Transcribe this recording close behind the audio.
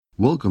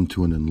Welcome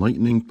to an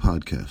enlightening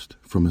podcast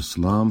from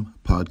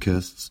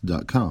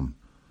IslamPodcasts.com.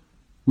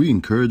 We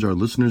encourage our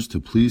listeners to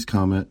please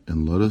comment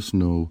and let us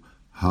know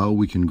how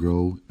we can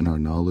grow in our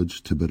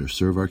knowledge to better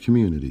serve our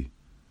community.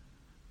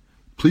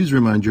 Please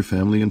remind your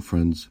family and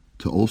friends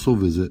to also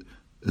visit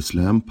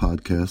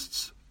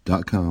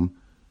IslamPodcasts.com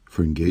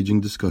for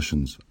engaging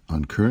discussions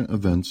on current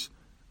events,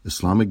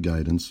 Islamic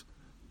guidance,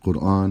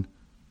 Quran,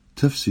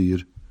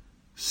 tafsir,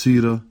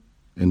 seerah,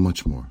 and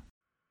much more.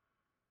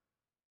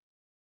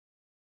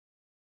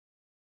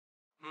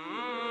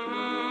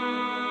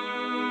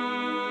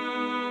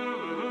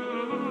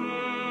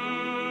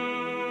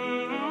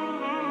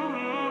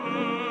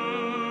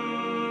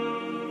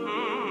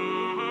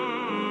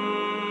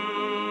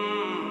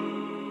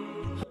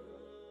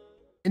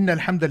 إن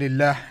الحمد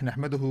لله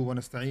نحمده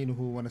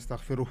ونستعينه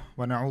ونستغفره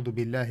ونعوذ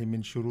بالله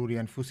من شرور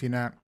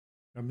أنفسنا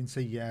ومن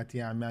سيئات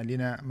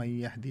أعمالنا من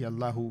يهدي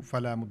الله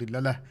فلا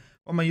مضل له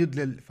ومن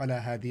يضلل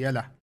فلا هادي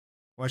له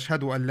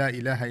وأشهد أن لا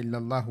إله إلا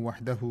الله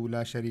وحده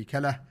لا شريك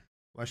له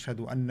وأشهد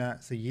أن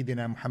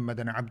سيدنا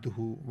محمدا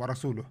عبده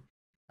ورسوله.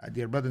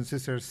 Dear brothers and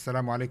sisters,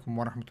 Assalamu alaikum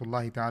wa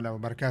rahmatullahi ta'ala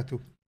wa barakatuh,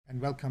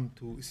 and welcome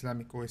to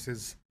Islamic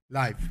Oasis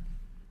Live.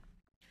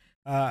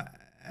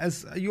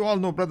 As you all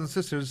know, brothers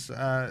and sisters,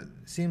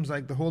 seems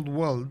like the whole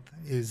world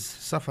is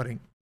suffering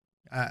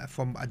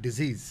from a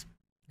disease,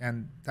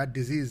 and that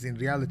disease in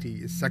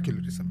reality is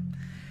secularism.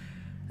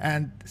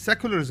 And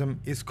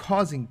secularism is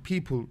causing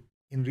people,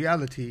 in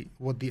reality,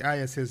 what the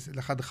ayah says,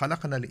 لَقَدْ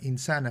خَلَقْنَا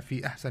الْإِنسَانَ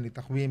فِي أَحْسَنِ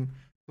تَقْوِيمٍ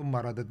ثُمَّ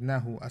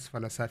رَدَدْنَاهُ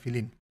أَسْفَلَ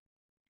سَافِلِينَ.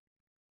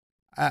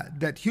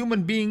 That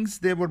human beings,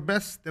 they were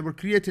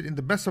created in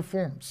the best of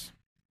forms,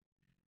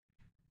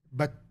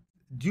 but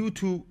due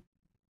to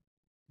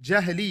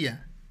Jahiliyyah,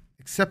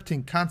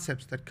 accepting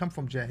concepts that come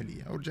from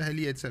Jahiliyyah or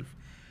Jahiliyyah itself,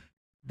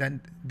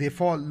 then they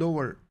fall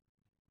lower,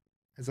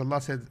 as Allah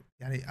said,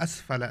 يعني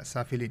أسفل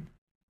سافلين.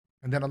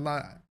 And then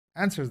Allah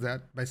answers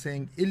that by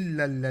saying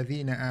إلا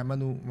الذين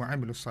آمنوا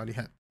وعملوا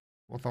الصالحات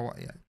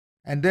وطوائع,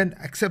 and then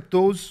accept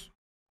those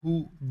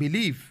who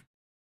believe.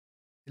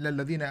 إلا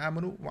الذين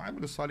آمنوا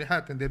وعملوا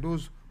الصالحات, and they're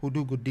those who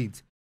do good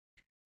deeds.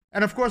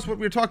 And of course, what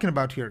we're talking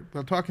about here,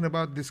 we're talking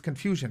about this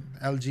confusion,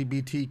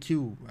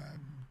 LGBTQ,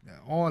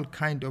 all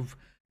kind of,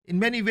 in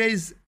many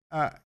ways,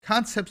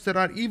 concepts that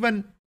are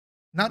even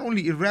not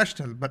only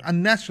irrational but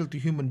unnatural to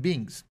human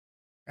beings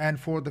and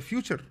for the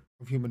future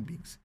of human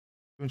beings.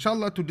 So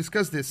inshallah, to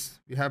discuss this,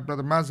 we have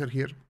Brother Mazhar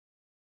here,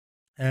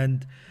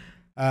 and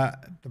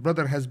the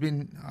brother has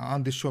been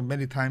on this show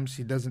many times.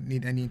 He doesn't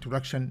need any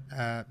introduction.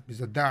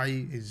 He's a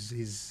da'i,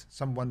 he's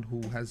someone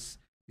who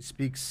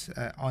speaks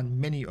on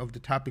many of the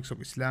topics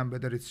of Islam,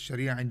 whether it's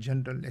Sharia in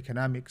general,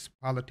 economics,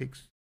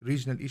 politics,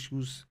 regional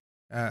issues,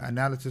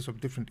 analysis of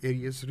different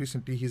areas.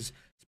 Recently, he's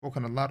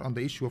spoken a lot on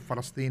the issue of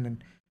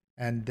Palestine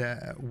and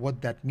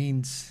what that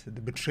means, the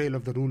betrayal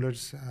of the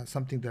rulers,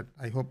 something that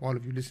I hope all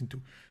of you listen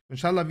to.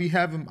 Inshallah, we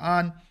have him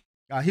on.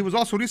 He was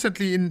also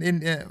recently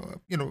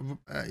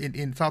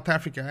in South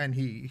Africa, and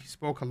he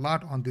spoke a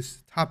lot on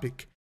this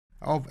topic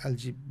of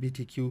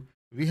LGBTQ.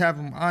 We have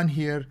him on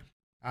here,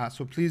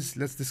 so please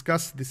let's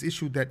discuss this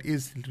issue that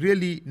is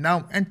really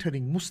now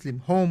entering Muslim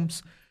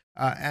homes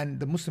and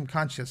the Muslim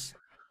conscious.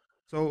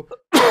 So,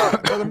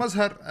 Brother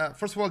Mazhar,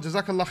 first of all,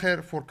 Jazakallah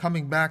khair for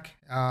coming back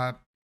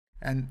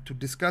and to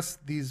discuss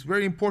these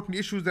very important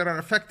issues that are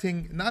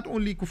affecting not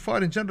only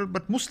kuffar in general,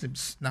 but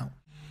Muslims now.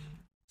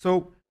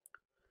 So,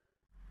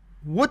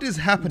 what is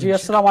happening?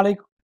 Assalamu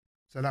alaikum.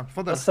 Salam.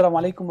 Assalamu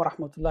alaikum wa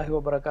rahmatullahi wa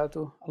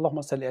barakatuh.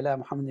 Allahumma salli ala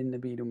Muhammadin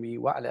nabiyil ummi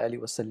wa ala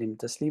alihi wa sallim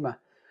taslima.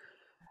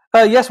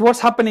 Yes, what's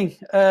happening?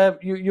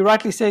 You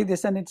rightly say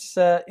this, and it's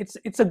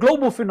a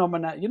global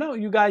phenomena. You know,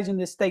 you guys in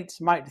the States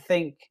might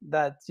think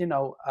that there's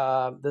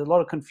a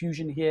lot of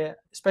confusion here,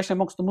 especially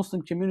amongst the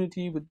Muslim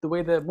community, with the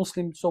way the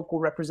Muslim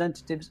so-called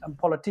representatives and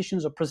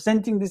politicians are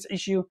presenting this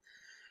issue.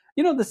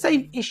 You know, the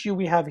same issue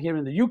we have here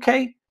in the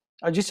UK.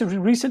 I just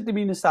recently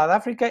been in South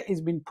Africa.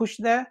 It's been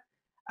pushed there,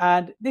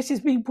 and this is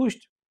being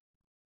pushed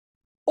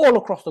all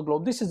across the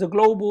globe. This is a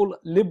global,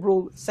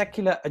 liberal,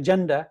 secular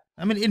agenda.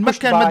 I mean, in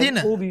Mecca and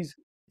Medina. All these.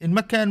 In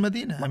Mecca and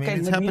Medina. I mean,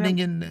 it's happening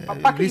in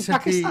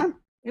recently. Pakistan.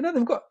 You know,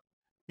 they've got.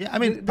 Yeah, I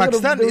mean,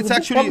 Pakistan, it's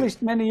actually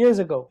published many years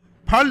ago.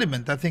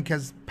 Parliament, I think,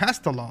 has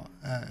passed a law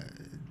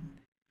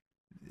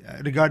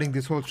regarding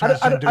this whole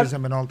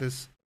transgenderism and all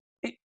this.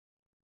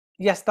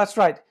 Yes, that's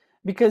right.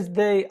 Because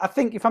I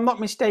think, if I'm not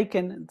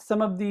mistaken,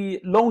 some of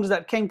the loans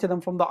that came to them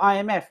from the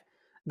IMF,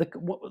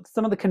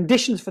 some of the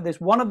conditions for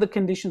this, one of the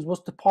conditions was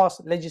to pass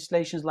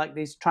legislations like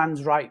these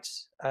trans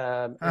rights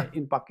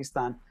in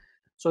Pakistan.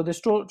 So they're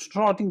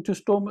starting to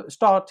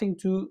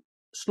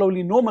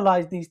slowly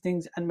normalize these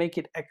things and make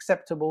it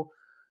acceptable.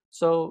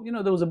 So,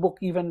 there was a book,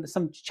 even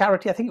some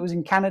charity, I think it was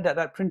in Canada,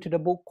 that printed a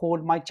book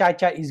called My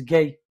Chacha is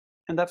Gay.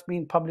 And that's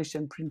been published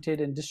and printed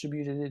and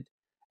distributed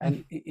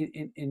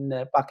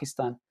in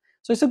Pakistan.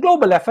 So it's a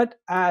global effort.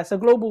 It's a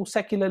global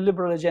secular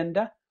liberal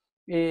agenda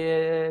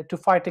to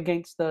fight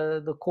against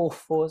the core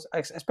force,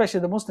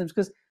 especially the Muslims,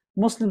 because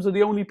Muslims are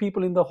the only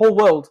people in the whole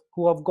world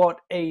who have got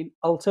an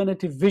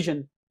alternative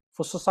vision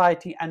for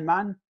society and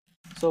man.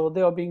 So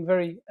they are being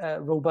very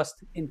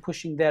robust in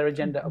pushing their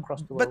agenda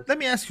across the world. But let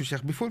me ask you,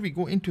 Sheikh, before we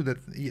go into that,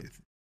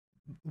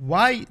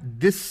 why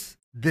this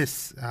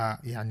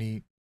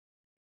yani,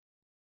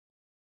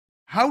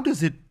 how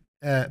does it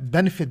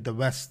benefit the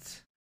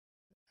West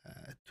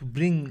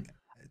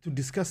to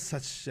discuss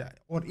such,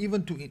 or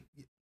even to,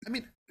 I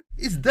mean,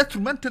 it's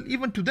detrimental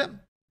even to them.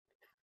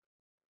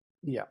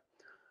 Yeah.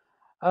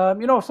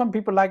 Some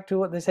people like to,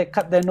 what they say,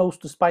 cut their nose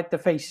to spite the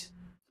face.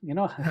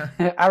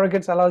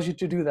 Arrogance allows you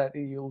to do that.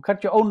 You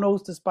cut your own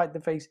nose to spite the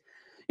face.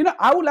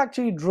 I will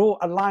actually draw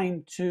a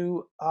line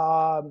to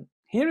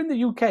here in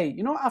the UK,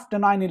 after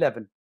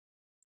 9/11.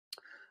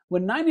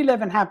 When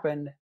 9/11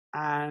 happened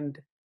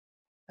and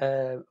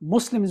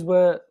Muslims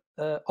were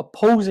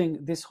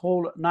opposing this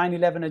whole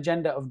 9/11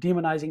 agenda of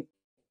demonizing,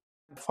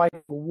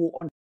 fighting a war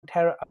on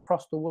terror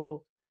across the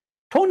world,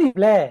 Tony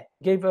Blair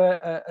gave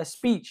a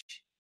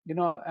speech,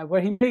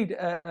 where he made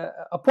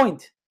a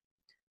point.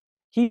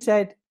 He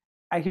said,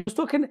 he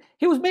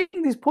was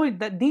making this point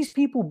that these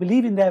people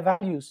believe in their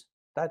values,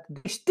 that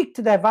they stick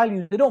to their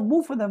values, they don't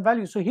move from their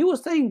values. So he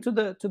was saying to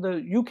the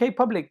UK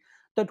public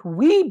that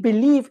we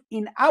believe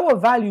in our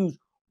values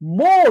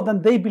more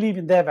than they believe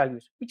in their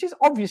values, which is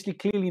obviously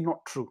clearly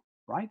not true,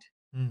 right?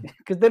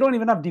 Because they don't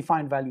even have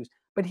defined values.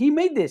 But he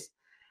made this.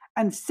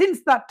 And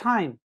since that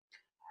time,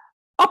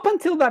 up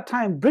until that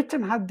time,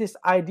 Britain had this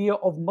idea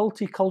of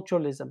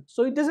multiculturalism.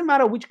 So it doesn't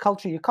matter which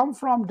culture you come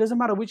from, doesn't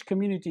matter which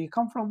community you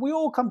come from. We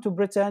all come to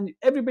Britain.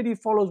 Everybody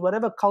follows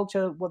whatever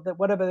culture,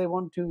 whatever they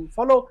want to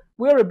follow.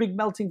 We're a big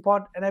melting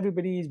pot and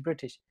everybody is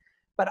British.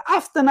 But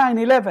after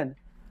 9/11,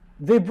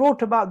 they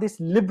brought about this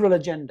liberal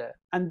agenda.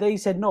 And they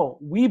said, no,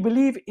 we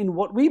believe in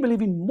what we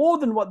believe in more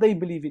than what they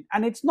believe in.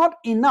 And it's not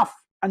enough.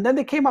 And then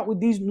they came up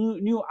with these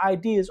new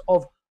ideas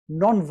of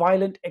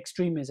non-violent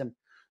extremism.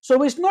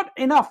 So it's not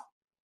enough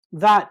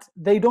that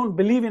they don't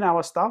believe in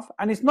our stuff,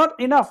 and it's not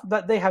enough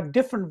that they have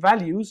different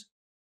values.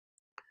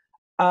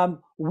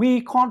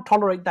 We can't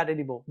tolerate that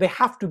anymore. They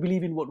have to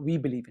believe in what we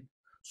believe in.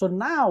 So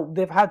now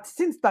they've had,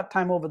 since that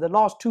time, over the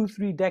last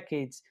 2-3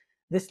 decades,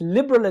 this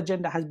liberal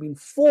agenda has been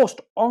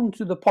forced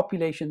onto the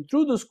population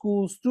through the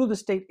schools, through the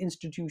state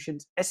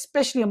institutions,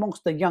 especially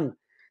amongst the young,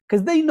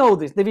 because they know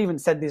this. They've even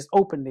said this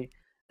openly,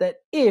 that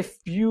if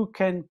you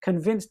can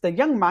convince the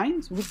young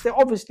minds, which they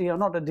obviously are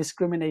not a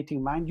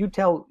discriminating mind, you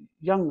tell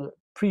young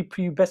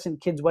prepubescent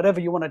kids whatever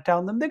you want to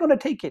tell them, they're going to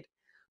take it.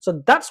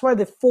 So that's why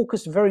they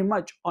focus very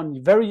much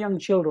on very young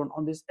children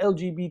on this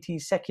LGBT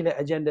secular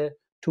agenda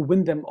to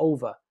win them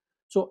over.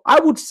 So I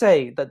would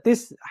say that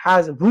this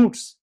has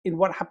roots in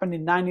what happened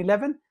in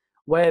 9/11,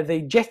 where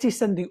they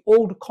jettisoned the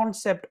old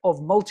concept of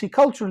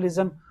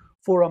multiculturalism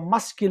for a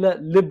muscular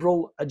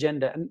liberal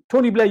agenda. And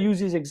Tony Blair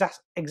uses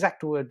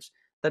exact words,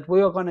 that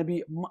we are going to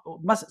be,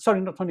 not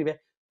Tony Blair,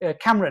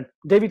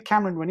 David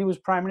Cameron, when he was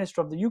Prime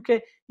Minister of the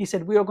UK, he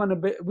said we are going to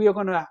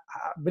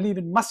believe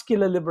in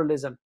muscular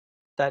liberalism,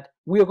 that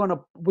we are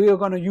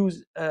going to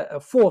use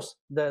force,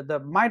 the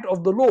might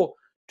of the law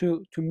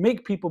to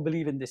make people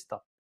believe in this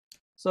stuff.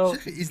 So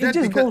it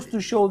just goes to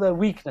show their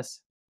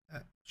weakness.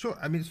 Sure,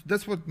 I mean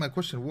that's what my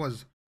question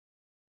was.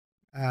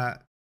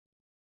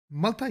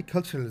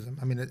 Multiculturalism.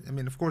 I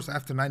mean, of course,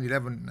 after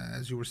 9/11,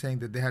 as you were saying,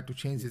 that they had to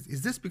change this.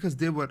 Is this because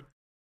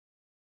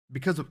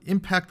because of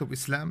impact of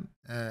Islam,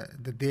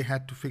 that they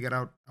had to figure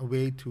out a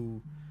way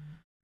to,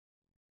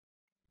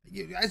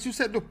 as you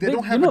said, look, they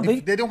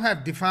don't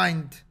have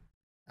defined,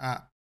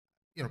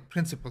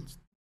 principles,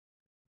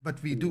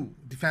 but we do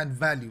defined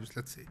values,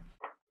 let's say.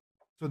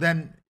 So then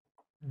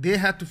they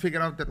had to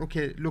figure out that,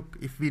 okay, look,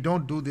 if we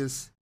don't do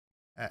this,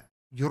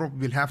 Europe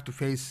will have to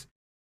face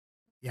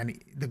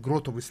the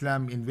growth of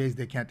Islam in ways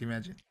they can't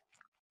imagine.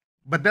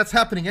 But that's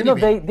happening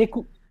anyway.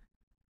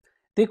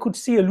 They could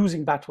see a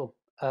losing battle.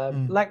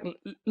 Like,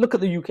 look at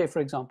the UK, for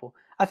example.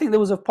 I think there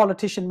was a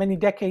politician many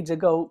decades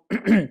ago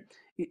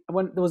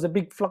when there was a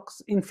big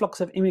influx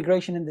of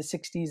immigration in the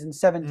 60s and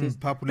 70s.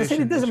 They said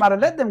it doesn't matter,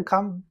 let them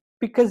come,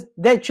 because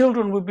their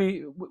children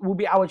will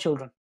be our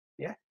children.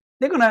 Yeah,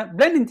 they're going to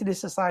blend into this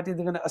society,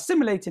 they're going to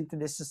assimilate into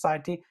this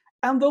society,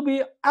 and they'll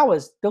be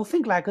ours. They'll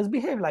think like us,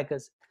 behave like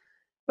us.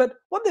 But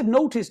what they've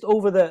noticed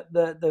over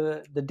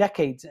the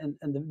decades and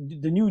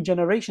the new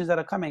generations that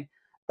are coming,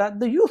 that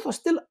the youth are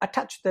still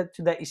attached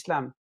to their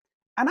Islam.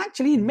 And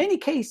actually, in many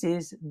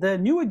cases, the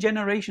newer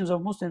generations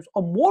of Muslims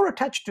are more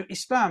attached to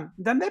Islam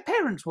than their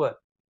parents were.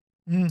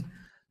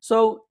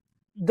 So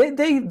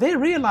they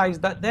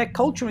realized that their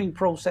culturing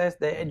process,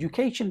 their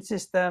education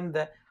system,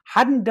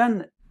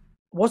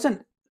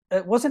 wasn't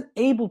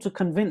able to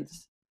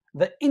convince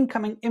the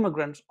incoming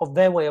immigrants of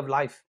their way of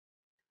life.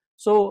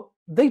 So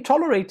they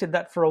tolerated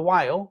that for a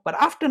while, but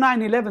after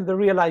 9/11, they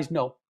realized,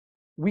 no,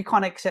 we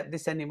can't accept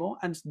this anymore,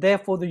 and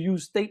therefore they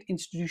use state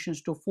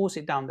institutions to force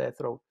it down their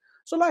throat.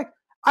 So, like,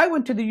 I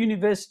went to the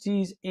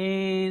universities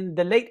in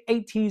the late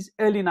 80s,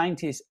 early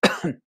 90s.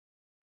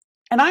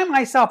 And I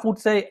myself would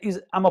say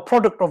I'm a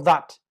product of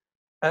that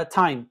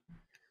time.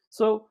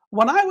 So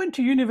when I went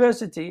to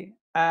university,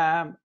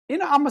 I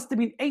must have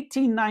been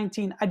 18,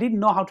 19. I didn't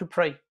know how to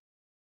pray,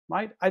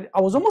 right?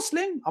 I was a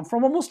Muslim. I'm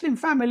from a Muslim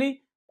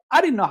family.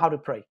 I didn't know how to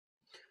pray.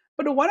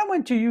 But when I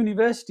went to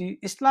university,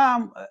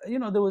 Islam,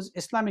 there was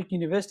Islamic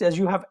university, as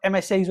you have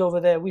MSAs over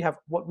there. We have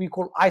what we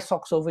call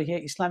ISOCs over here,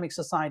 Islamic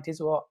societies,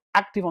 who are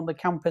active on the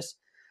campus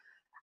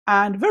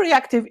and very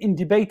active in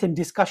debate and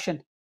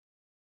discussion.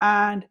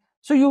 And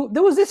so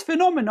there was this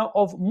phenomena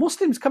of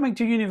Muslims coming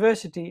to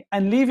university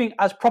and leaving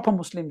as proper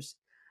Muslims.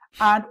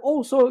 And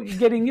also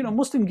getting,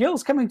 Muslim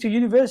girls coming to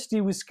university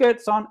with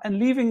skirts on and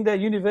leaving their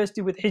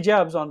university with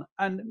hijabs on,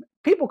 and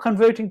people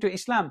converting to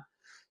Islam.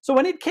 So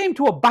when it came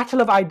to a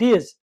battle of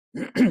ideas,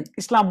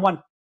 Islam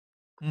won.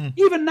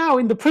 Even now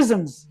in the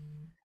prisons,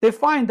 they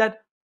find that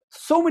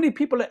so many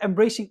people are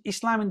embracing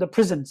Islam in the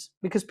prisons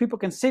because people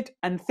can sit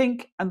and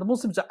think, and the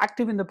Muslims are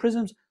active in the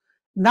prisons.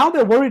 Now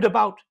they're worried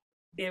about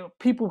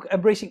people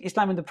embracing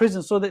Islam in the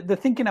prisons, so they're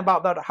thinking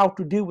about that, how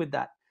to deal with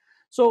that.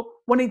 So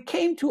when it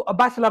came to a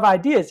battle of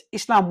ideas,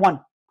 Islam won.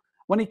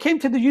 When it came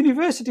to the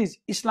universities,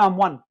 Islam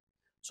won.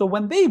 So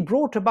when they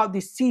brought about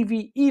this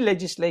CVE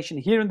legislation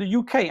here in the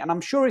UK, and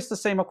I'm sure it's the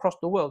same across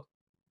the world,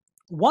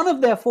 one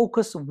of their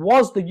focus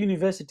was the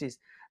universities,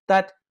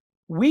 that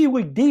we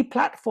will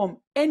deplatform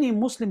any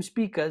Muslim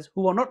speakers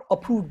who are not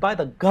approved by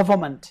the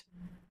government.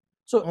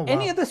 So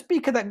any other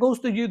speaker that goes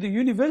to the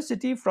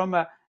university from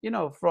a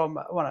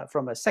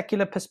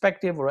secular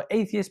perspective or an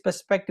atheist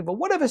perspective or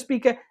whatever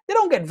speaker, they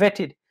don't get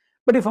vetted.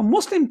 But if a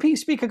Muslim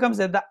speaker comes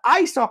there, the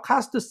ISOC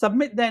has to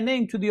submit their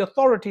name to the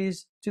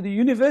authorities, to the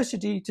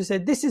university, to say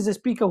this is a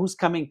speaker who's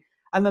coming,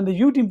 and then the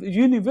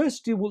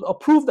university will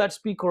approve that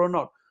speaker or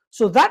not.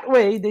 So that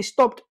way they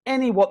stopped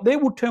any what they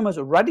would term as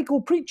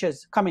radical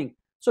preachers coming.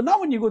 So now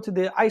when you go to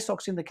the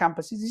ISOCs in the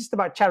campus, it's just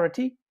about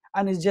charity,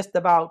 and it's just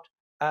about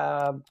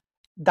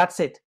that's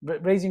it,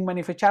 raising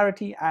money for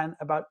charity and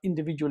about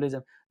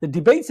individualism. The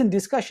debates and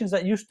discussions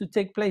that used to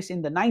take place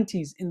in the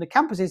 90s in the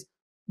campuses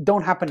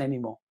don't happen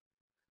anymore.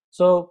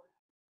 So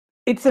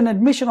it's an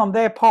admission on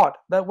their part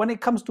that when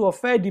it comes to a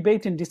fair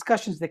debate and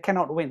discussions, they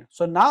cannot win.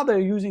 So now they're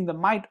using the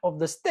might of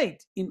the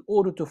state in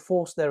order to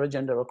force their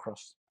agenda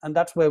across. And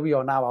that's where we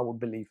are now, I would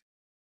believe.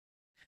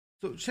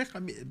 So, Sheikh,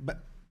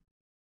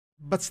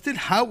 but still,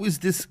 how is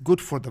this good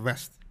for the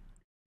West?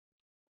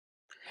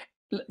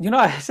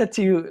 I said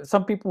to you,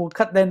 some people would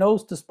cut their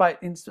nose to spite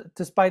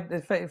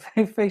their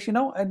face,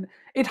 and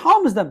it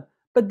harms them,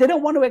 but they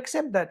don't want to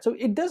accept that. So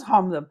it does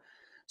harm them.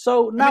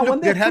 So now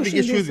when they're having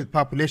issues with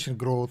population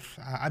growth.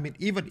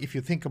 Even if you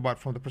think about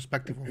from the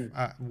perspective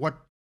of what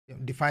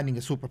defining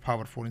a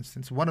superpower, for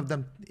instance, one of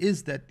them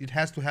is that it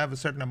has to have a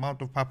certain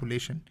amount of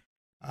population.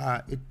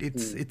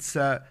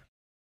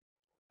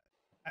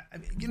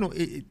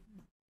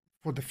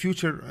 For the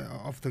future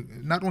of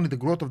not only the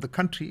growth of the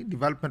country,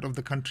 development of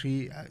the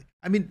country.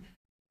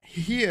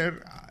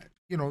 Here,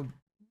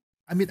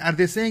 are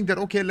they saying that,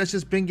 okay, let's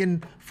just bring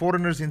in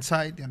foreigners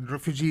inside and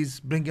refugees,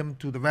 bring them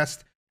to the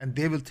West, and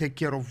they will take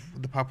care of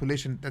the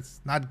population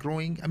that's not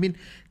growing?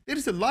 There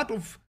is a lot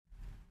of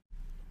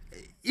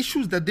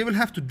issues that they will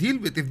have to deal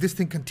with if this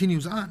thing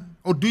continues on.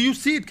 Or do you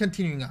see it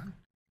continuing on?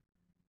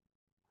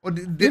 Or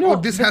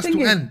this has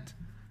to end?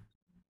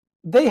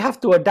 They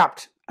have to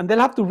adapt, and they'll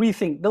have to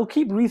rethink. They'll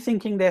keep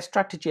rethinking their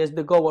strategy as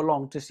they go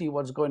along to see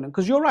what's going on.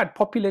 Because you're right,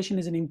 population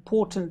is an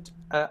important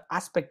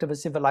aspect of a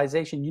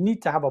civilization. You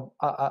need to have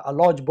a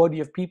large body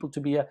of people to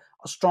be a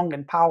strong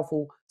and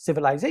powerful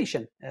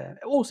civilization.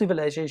 All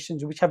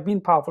civilizations which have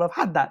been powerful have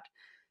had that.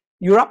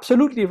 You're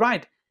absolutely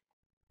right.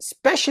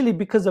 Especially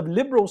because of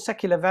liberal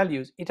secular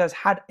values, it has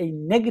had a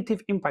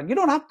negative impact. You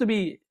don't have to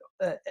be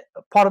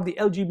part of the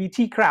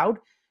LGBT crowd.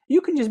 You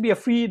can just be a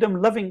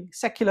freedom-loving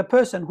secular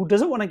person who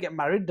doesn't want to get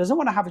married, doesn't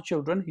want to have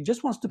children. He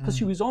just wants to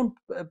pursue his own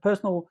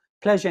personal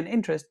pleasure and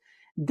interest.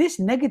 This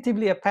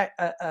negatively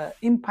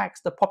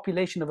impacts the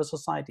population of a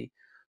society.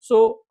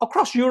 So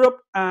across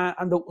Europe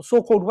and the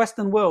so-called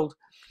Western world,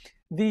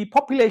 the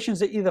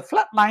populations are either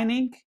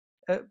flatlining,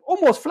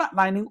 almost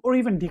flatlining, or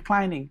even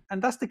declining.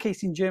 And that's the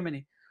case in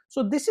Germany.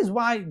 So this is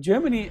why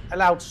Germany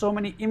allowed so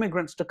many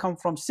immigrants to come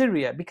from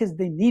Syria, because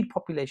they need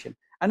population.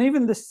 And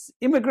even the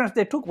immigrants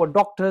they took were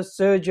doctors,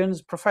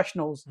 surgeons,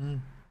 professionals.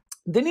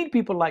 They need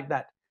people like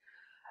that.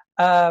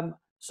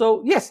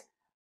 So yes,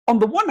 on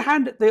the one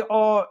hand, they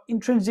are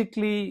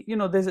intrinsically,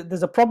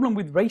 there's a problem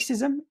with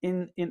racism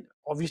in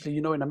obviously,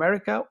 in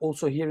America,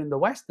 also here in the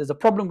West. There's a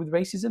problem with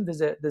racism.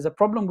 There's a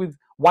problem with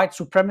white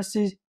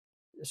supremacists,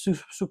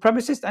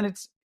 and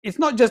it's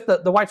not just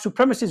the white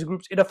supremacist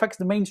groups, it affects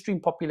the mainstream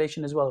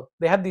population as well.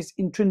 They have this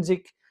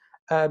intrinsic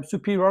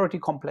superiority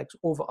complex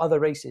over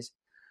other races.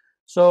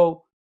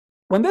 So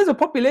when there's a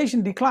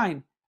population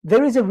decline,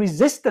 there is a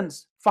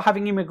resistance for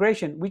having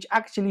immigration, which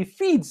actually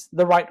feeds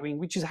the right wing,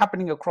 which is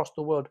happening across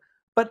the world.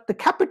 But the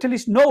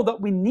capitalists know that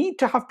we need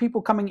to have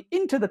people coming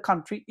into the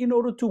country in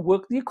order to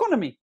work the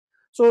economy.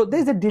 So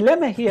there's a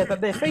dilemma here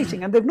that they're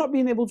facing, and they've not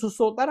been able to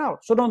sort that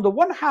out. So on the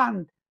one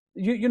hand,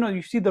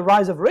 you see the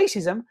rise of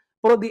racism,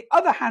 but on the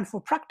other hand, for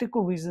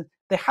practical reasons,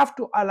 they have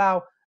to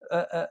allow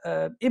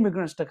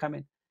immigrants to come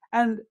in.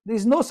 And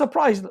there's no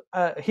surprise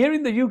here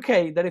in the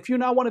UK that if you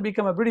now want to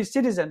become a British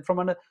citizen,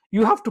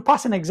 you have to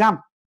pass an exam.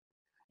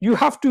 You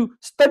have to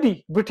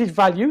study British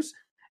values.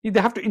 They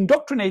have to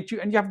indoctrinate you,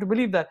 and you have to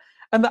believe that.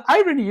 And the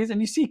irony is, and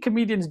you see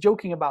comedians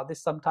joking about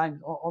this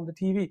sometimes on the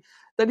TV,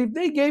 that if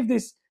they gave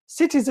this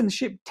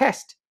citizenship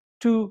test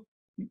to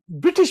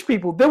British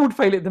people, they would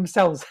fail it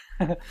themselves.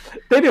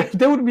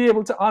 They would be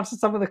able to answer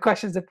some of the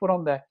questions they put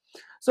on there.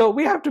 So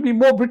we have to be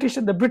more British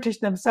than the British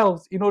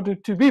themselves in order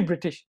to be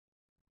British.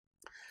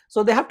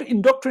 So they have to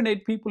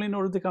indoctrinate people in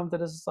order to come to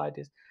the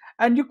societies.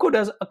 And you could,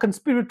 as a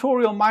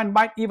conspiratorial mind,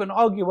 might even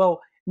argue,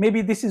 well,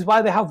 maybe this is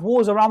why they have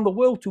wars around the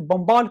world, to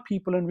bombard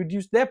people and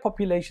reduce their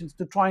populations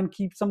to try and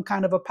keep some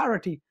kind of a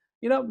parity.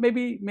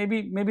 Maybe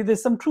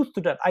there's some truth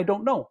to that. I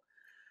don't know.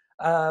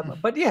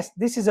 But yes,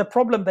 this is a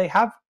problem they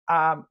have.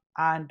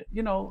 And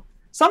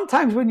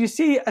sometimes when you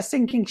see a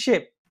sinking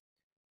ship,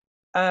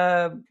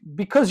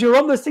 because you're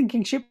on the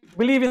sinking ship,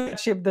 believe in that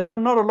ship, there's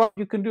not a lot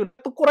you can do.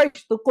 The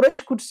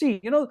Quraysh could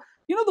see. The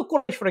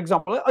Quraysh, for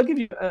example. I'll give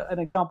you an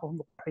example from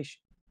the Quraysh.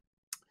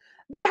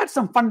 They had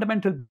some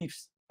fundamental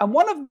beliefs, and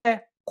one of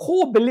their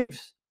core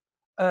beliefs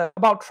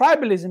about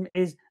tribalism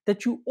is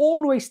that you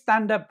always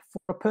stand up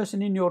for a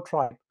person in your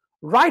tribe,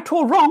 right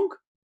or wrong.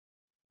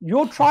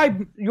 Your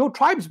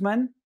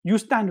tribesman, you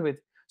stand with.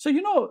 So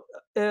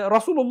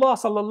Rasulullah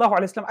sallallahu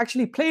alaihi wasallam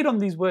actually played on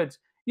these words.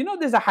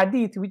 There's a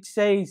hadith which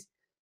says,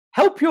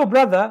 "Help your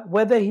brother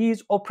whether he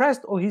is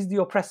oppressed or he's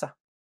the oppressor."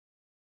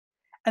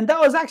 And that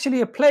was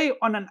actually a play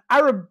on an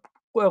Arab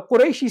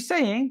Qurayshi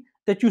saying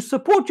that you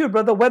support your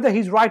brother whether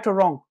he's right or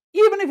wrong.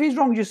 Even if he's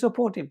wrong, you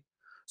support him.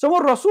 So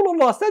when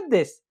Rasulullah said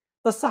this,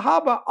 the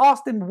Sahaba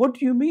asked him, "What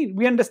do you mean?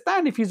 We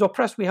understand if he's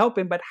oppressed, we help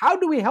him, but how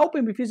do we help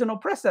him if he's an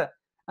oppressor?"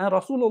 And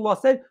Rasulullah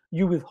said,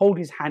 "You withhold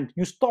his hand.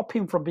 You stop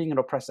him from being an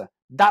oppressor.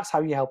 That's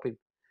how you help him."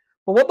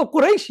 But what the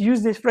Quraysh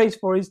used this phrase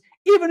for is,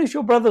 even if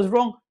your brother's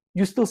wrong,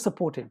 you still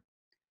support him.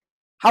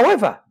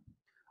 However,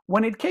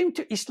 when it came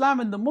to Islam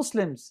and the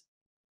Muslims,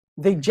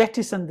 they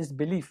jettisoned this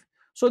belief.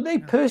 So they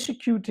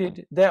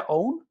persecuted their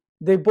own,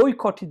 they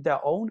boycotted their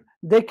own,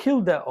 they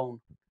killed their own.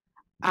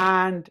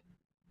 And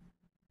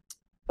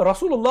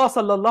Rasulullah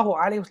sallallahu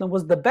alaihi wasallam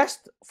was the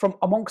best from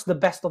amongst the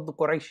best of the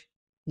Quraysh,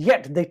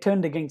 yet they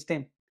turned against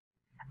him.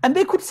 And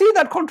they could see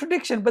that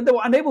contradiction, but they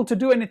were unable to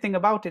do anything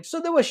about it. So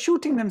they were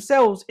shooting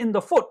themselves in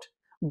the foot,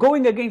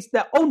 going against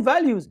their own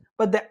values,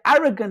 but their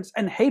arrogance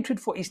and hatred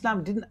for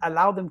Islam didn't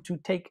allow them to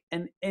take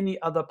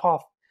any other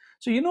path.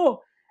 So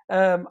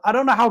I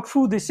don't know how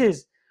true this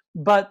is,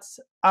 but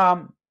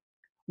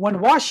when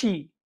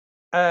Washi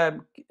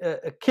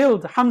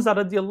killed Hamza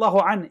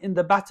radiallahu anh in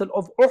the Battle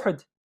of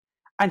Uhud,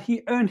 and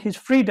he earned his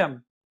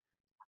freedom,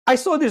 I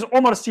saw this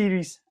Omar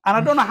series, and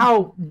I don't know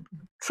how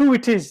true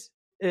it is,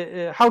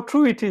 and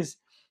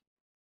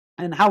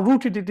how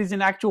rooted it is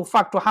in actual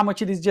fact, or how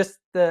much it is just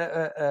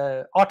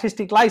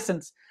artistic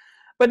license.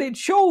 But it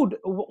showed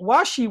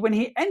Washi when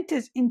he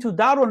enters into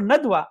Darul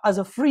Nadwa as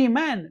a free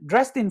man,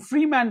 dressed in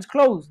free man's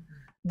clothes,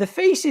 the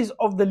faces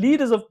of the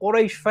leaders of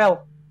Quraysh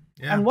fell.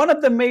 Yeah. And one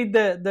of them made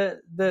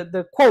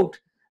the quote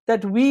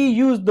that we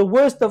use the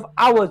worst of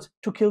ours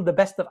to kill the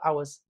best of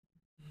ours.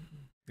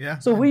 Yeah.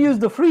 So we use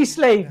the free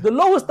slave, the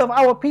lowest of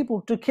our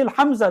people, to kill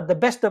Hamza, the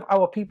best of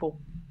our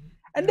people.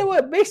 And they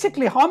were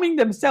basically harming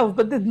themselves,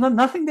 but there's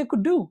nothing they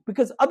could do,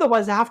 because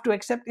otherwise they have to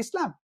accept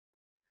Islam.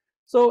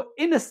 So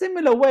in a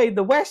similar way,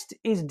 the West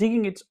is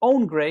digging its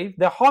own grave.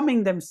 They're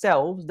harming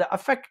themselves. They're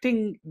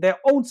affecting their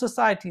own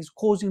societies,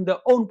 causing their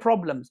own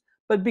problems.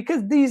 But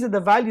because these are the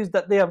values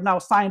that they have now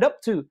signed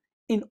up to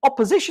in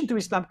opposition to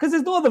Islam, because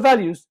there's no other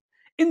values.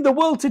 In the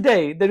world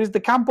today, there is the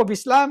camp of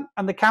Islam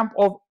and the camp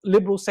of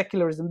liberal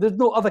secularism. There's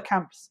no other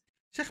camps.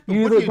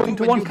 You either go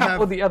into one camp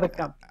or the other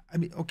camp. I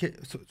mean, okay,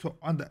 so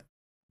on the,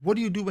 what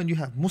do you do when you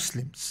have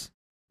Muslims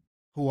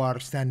who are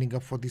standing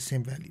up for these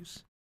same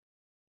values?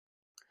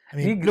 I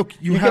mean, look,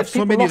 you have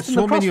so many of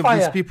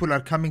these people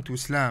are coming to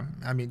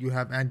Islam. I mean, you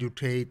have Andrew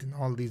Tate and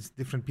all these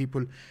different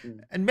people,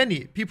 and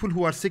many people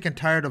who are sick and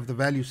tired of the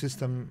value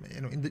system.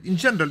 In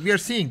general, we are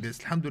seeing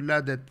this.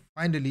 Alhamdulillah, that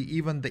finally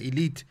even the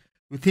elite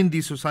within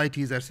these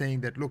societies are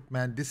saying that, look,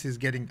 man, this is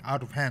getting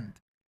out of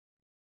hand.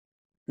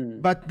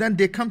 But then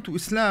they come to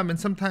Islam,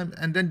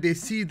 and then they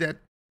see that,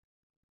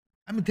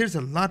 I mean, there's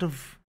a lot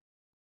of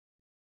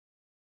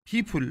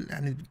people,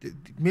 and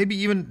maybe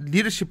even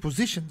leadership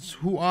positions,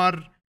 who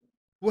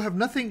have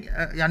nothing.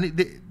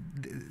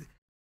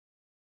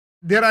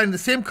 They are in the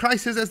same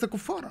crisis as the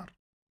kuffar are.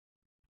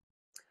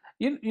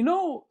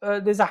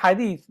 There's a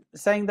hadith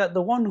saying that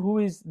the one who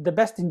is the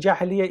best in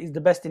Jahiliyyah is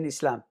the best in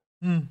Islam.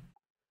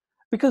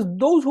 Because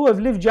those who have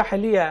lived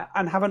Jahiliyyah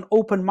and have an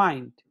open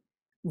mind,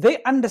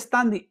 they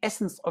understand the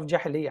essence of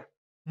Jahiliyyah,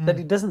 that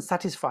it doesn't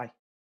satisfy,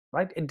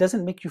 right? It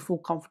doesn't make you feel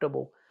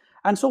comfortable.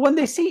 And so when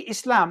they see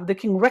Islam, they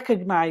can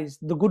recognize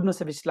the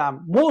goodness of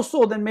Islam, more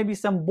so than maybe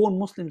some born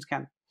Muslims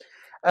can.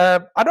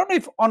 I don't know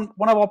if on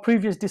one of our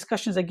previous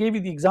discussions I gave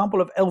you the example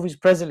of Elvis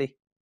Presley.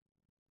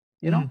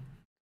 No,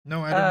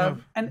 I don't know.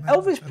 And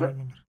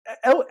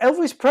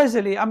Elvis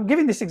Presley, I'm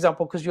giving this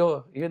example because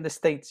you're in the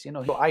States,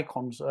 your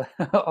icons of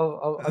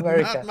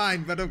America. Not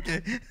mine, but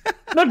okay.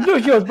 Not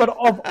yours, but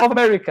of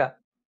America.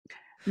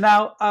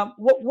 Now,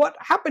 what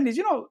happened is,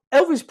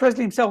 Elvis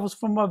Presley himself was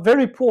from a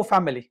very poor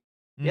family.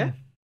 Yeah,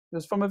 he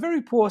was from a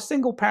very poor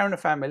single parent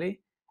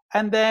family,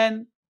 and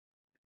then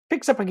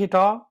picks up a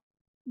guitar,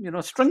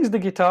 strings the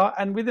guitar,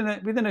 and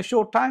within a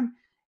short time,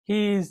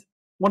 he's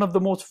one of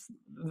the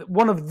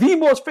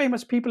most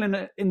famous people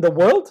in the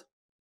world.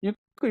 You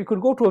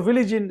could go to a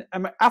village in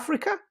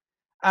Africa,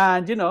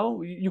 and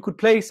you could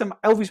play some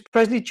Elvis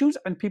Presley tunes,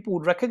 and people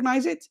would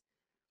recognize it.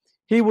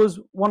 He was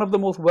one of the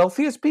most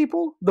wealthiest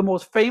people, the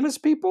most famous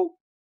people,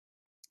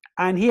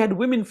 and he had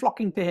women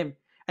flocking to him.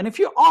 And if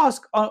you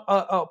ask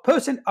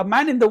a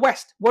man in the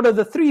West, what are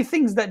the three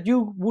things that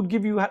will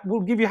give you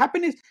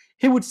happiness?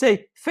 He would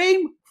say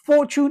fame,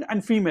 fortune,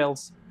 and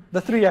females.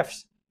 The three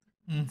Fs.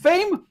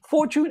 Fame,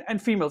 fortune,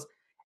 and females.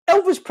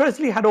 Elvis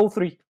Presley had all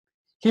three.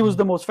 He was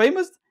the most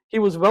famous, he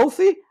was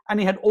wealthy, and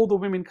he had all the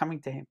women coming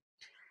to him.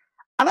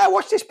 And I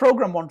watched this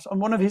program once on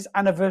one of his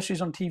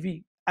anniversaries on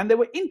TV, and they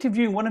were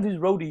interviewing one of his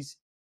roadies.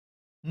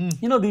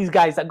 These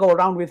guys that go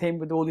around with him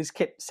with all this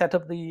kit, set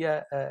up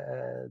the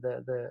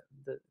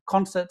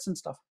concerts and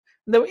stuff.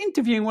 And they were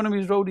interviewing one of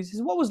his roadies. He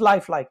said, "What was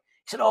life like?"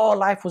 He said, "Oh,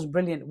 life was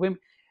brilliant.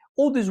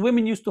 All these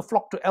women used to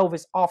flock to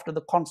Elvis after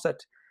the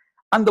concert,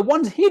 and the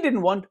ones he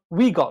didn't want,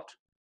 we got.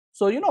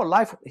 So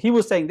life." He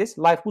was saying this,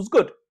 life was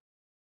good.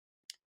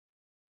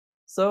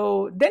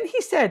 So then he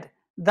said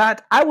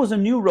that I was a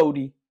new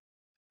roadie,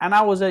 and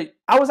I was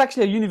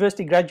actually a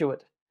university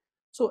graduate.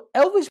 So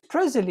Elvis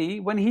Presley,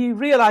 when he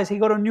realized he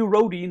got a new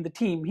roadie in the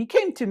team, he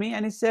came to me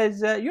and he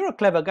says, "You're a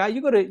clever guy.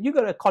 You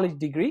got a college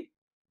degree."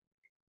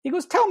 He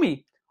goes, "Tell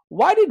me,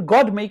 why did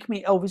God make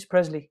me Elvis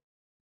Presley?"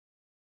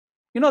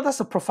 That's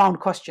a profound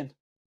question.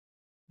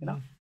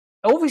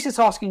 Elvis is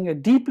asking a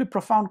deeply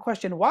profound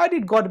question. Why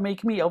did God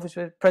make me Elvis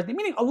Presley?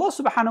 Meaning Allah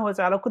subhanahu wa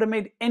ta'ala could have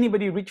made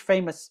anybody rich,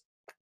 famous.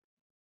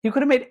 He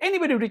could have made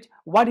anybody rich.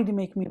 Why did he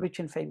make me rich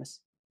and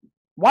famous?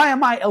 Why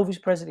am I Elvis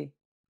Presley?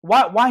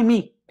 Why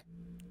me?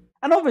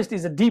 And obviously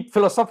it's a deep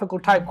philosophical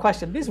type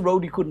question. This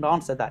roadie couldn't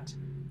answer that.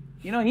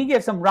 He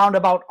gave some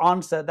roundabout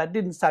answer that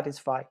didn't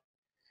satisfy.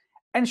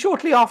 And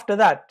shortly after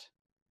that,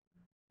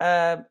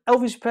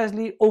 Elvis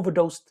Presley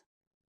overdosed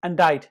and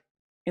died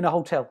in a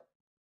hotel.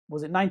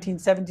 Was it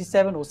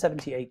 1977 or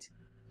 78?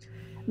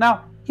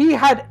 Now, he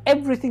had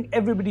everything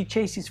everybody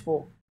chases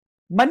for: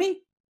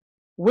 money,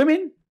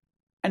 women,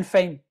 and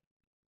fame.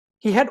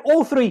 He had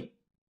all three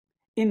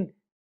in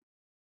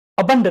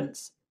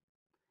abundance.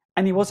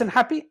 And he wasn't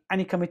happy,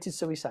 and he committed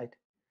suicide.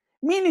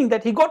 Meaning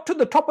that he got to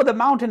the top of the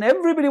mountain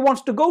everybody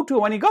wants to go to.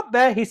 When he got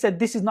there, he said,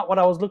 "This is not what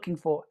I was looking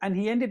for." And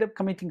he ended up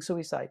committing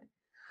suicide.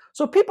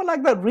 So people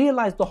like that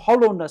realize the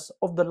hollowness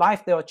of the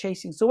life they are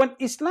chasing. So when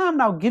Islam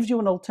now gives you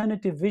an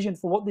alternative vision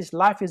for what this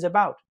life is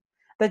about,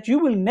 that you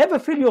will never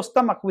fill your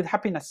stomach with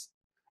happiness.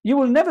 You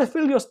will never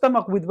fill your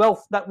stomach with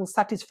wealth that will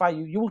satisfy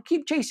you. You will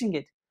keep chasing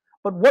it.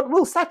 But what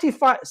will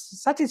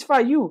satisfy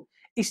you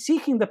is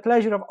seeking the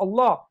pleasure of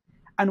Allah.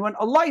 And when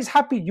Allah is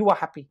happy, you are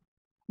happy.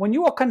 When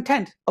you are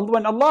content,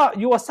 when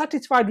you are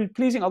satisfied with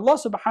pleasing Allah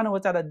subhanahu wa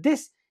ta'ala,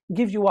 this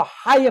gives you a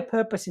higher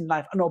purpose in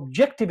life, an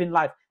objective in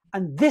life,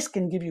 and this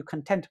can give you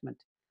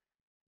contentment.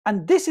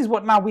 And this is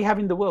what now we have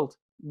in the world.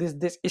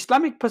 This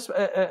Islamic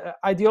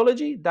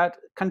ideology that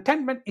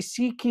contentment is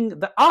seeking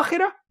the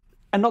akhirah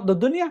and not the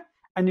dunya,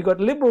 and you got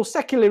liberal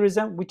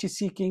secularism which is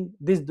seeking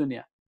this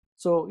dunya.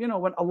 So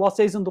when Allah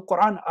says in the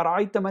Quran,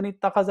 "Ara'ayta man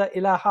ittakhadha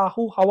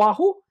ilahahu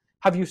hawahu,"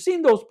 have you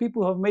seen those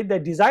people who have made their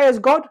desires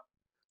God?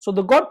 So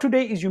the God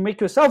today is you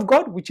make yourself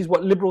God, which is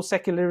what liberal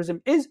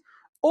secularism is,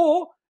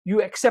 or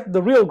you accept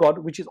the real God,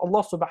 which is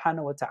Allah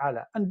subhanahu wa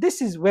ta'ala. And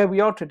this is where we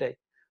are today.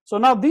 So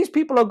now these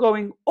people are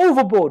going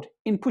overboard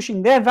in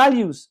pushing their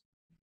values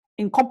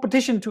in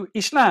competition to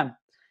Islam,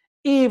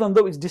 even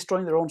though it's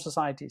destroying their own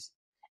societies.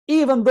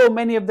 Even though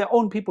many of their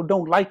own people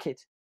don't like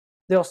it,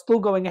 they are still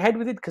going ahead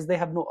with it because they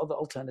have no other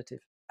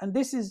alternative. And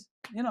this is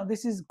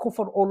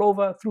kufr all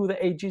over through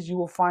the ages. You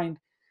will find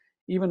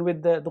even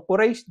with the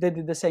Quraysh, they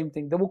did the same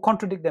thing. They will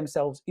contradict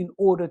themselves in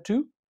order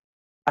to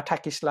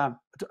attack Islam,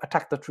 to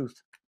attack the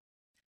truth.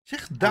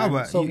 Sheikh,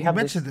 da'wah, so you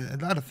mentioned a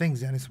lot of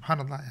things, yani,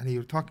 subhanAllah, and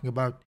you're talking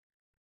about,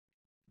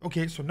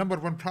 okay, so number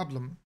one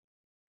problem,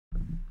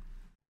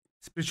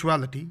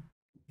 spirituality,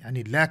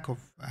 yani lack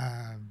of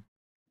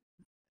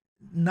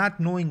not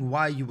knowing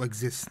why you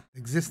exist.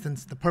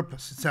 Existence, the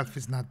purpose itself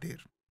is not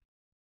there,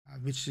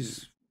 which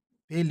is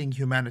failing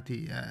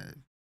humanity.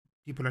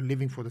 People are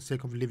living for the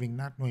sake of living,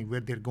 not knowing where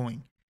they're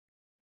going.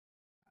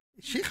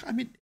 Sheikh,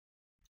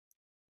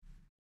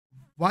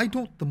 why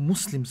don't the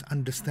Muslims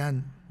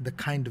understand the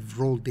kind of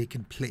role they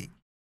can play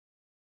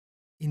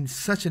in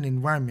such an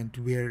environment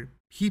where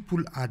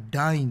people are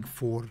dying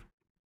for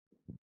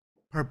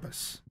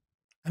purpose?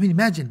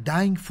 Imagine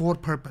dying for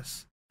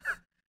purpose.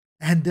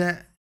 And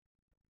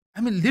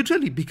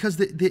literally, because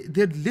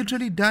they're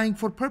literally dying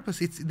for purpose.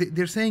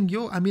 They're saying,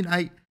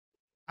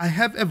 I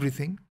have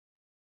everything,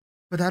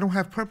 but I don't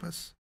have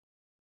purpose.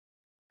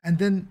 And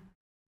then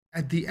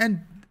at the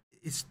end,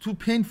 it's too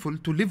painful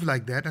to live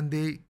like that, and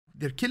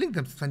they're killing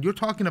themselves. And you're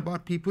talking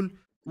about people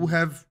who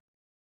have,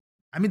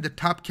 the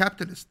top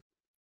capitalist.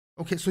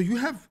 Okay, so you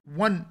have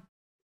one.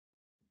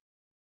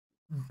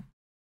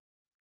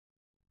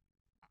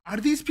 Are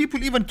these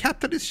people even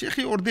capitalists, Sheikh,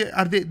 or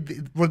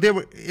were they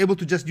able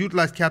to just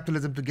utilize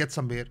capitalism to get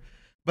somewhere?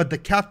 But the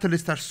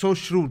capitalists are so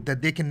shrewd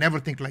that they can never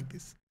think like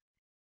this.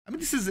 I mean,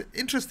 this is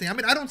interesting. I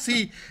mean, I don't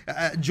see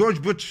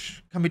George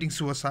Bush committing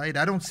suicide.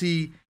 I don't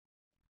see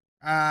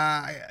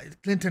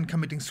Clinton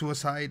committing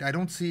suicide. I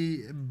don't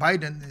see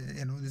Biden.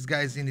 This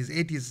guy's in his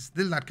 80s,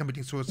 still not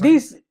committing suicide.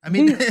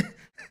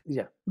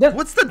 Yeah.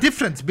 What's the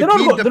difference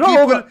between the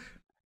people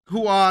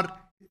who are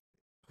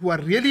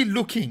really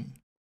looking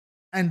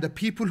and the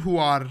people who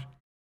are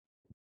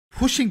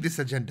pushing this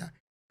agenda?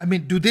 I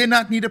mean, do they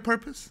not need a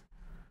purpose?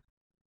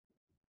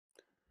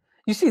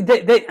 You see,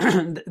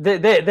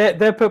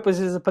 their purpose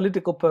is a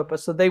political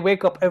purpose. So they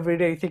wake up every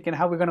day thinking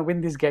how we're going to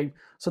win this game.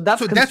 So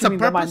that's consuming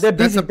their mind. They're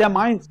busy their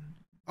minds.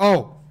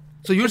 Oh,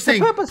 so you're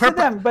saying purpose for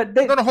them, but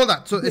no, hold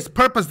on. So it's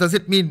purpose. Does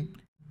it mean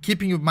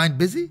keeping your mind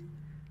busy?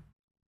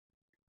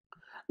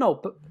 No,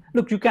 but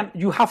look,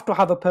 you have to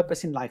have a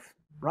purpose in life,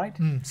 right?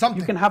 Something.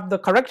 You can have the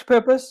correct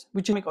purpose,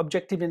 which you make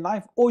objective in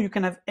life, or you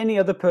can have any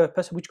other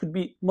purpose, which could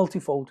be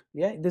multifold.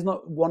 Yeah, there's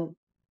not one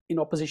in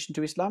opposition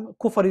to Islam.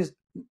 Kufr is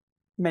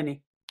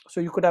many. So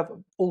you could have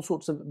all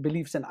sorts of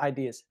beliefs and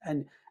ideas,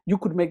 and you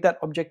could make that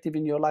objective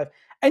in your life,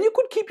 and you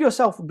could keep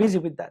yourself busy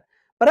with that.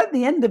 But at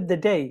the end of the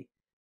day,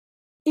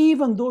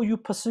 even though you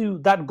pursue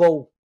that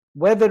goal,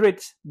 whether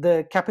it's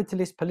the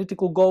capitalist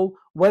political goal,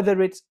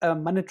 whether it's a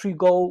monetary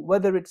goal,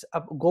 whether it's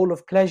a goal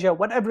of pleasure,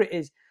 whatever it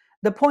is,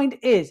 the point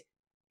is,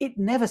 it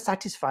never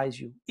satisfies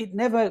you. It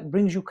never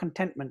brings you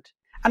contentment.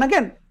 And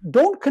again,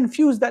 don't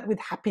confuse that with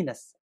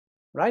happiness,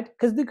 right?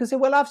 Because they can say,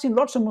 well, I've seen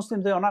lots of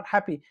Muslims, they are not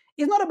happy.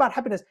 It's not about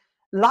happiness.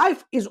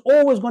 Life is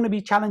always going to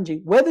be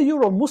challenging, whether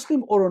you're a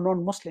Muslim or a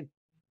non-Muslim,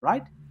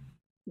 right?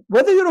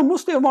 Whether you're a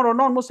Muslim or a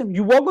non-Muslim,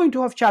 you are going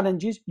to have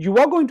challenges, you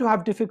are going to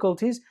have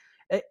difficulties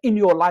in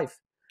your life.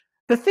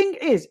 The thing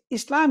is,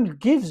 Islam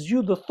gives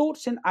you the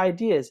thoughts and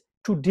ideas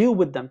to deal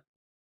with them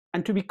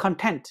and to be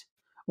content.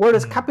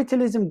 Whereas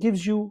capitalism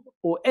gives you,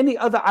 or any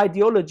other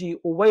ideology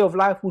or way of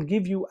life will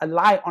give you a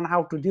lie on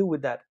how to deal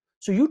with that.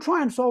 So you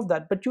try and solve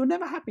that, but you're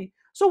never happy.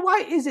 So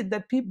why is it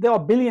that there are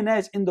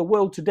billionaires in the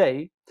world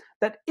today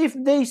that if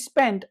they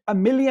spent £1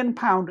 million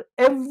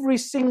every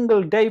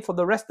single day for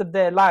the rest of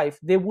their life,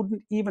 they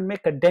wouldn't even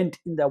make a dent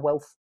in their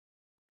wealth?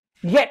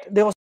 Yet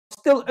they are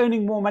still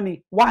earning more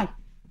money. Why?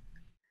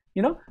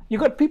 You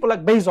got people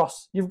like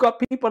Bezos. You've got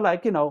people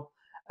like, Elon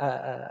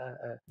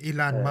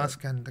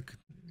Musk and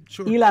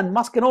Elon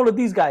Musk and all of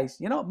these guys,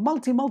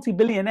 multi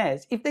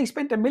billionaires. If they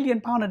spent £1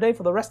 million a day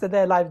for the rest of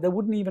their life, they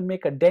wouldn't even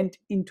make a dent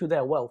into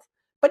their wealth.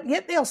 But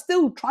yet they are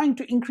still trying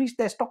to increase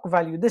their stock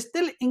value. They're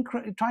still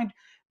trying,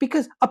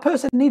 because a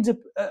person needs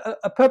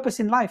a purpose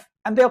in life,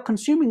 and they are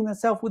consuming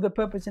themselves with a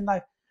purpose in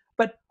life.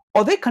 But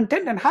are they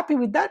content and happy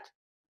with that?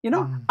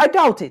 I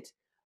doubt it.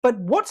 But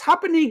what's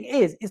happening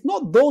is, it's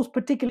not those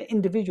particular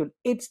individuals.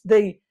 It's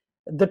the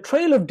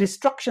trail of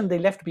destruction they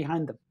left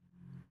behind them.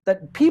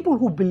 That people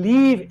who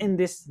believe in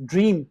this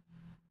dream,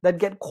 that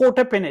get caught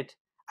up in it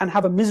and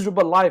have a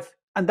miserable life.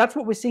 And that's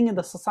what we're seeing in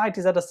the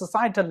societies at a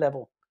societal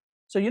level.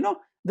 So,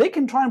 they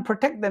can try and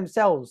protect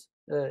themselves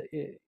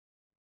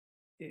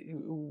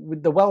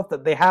with the wealth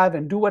that they have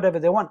and do whatever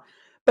they want.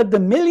 But the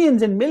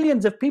millions and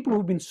millions of people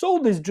who've been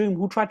sold this dream,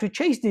 who try to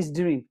chase this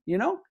dream,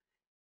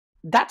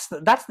 it's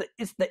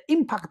the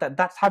impact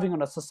that's having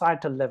on a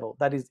societal level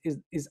that is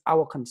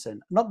our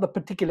concern, not the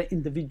particular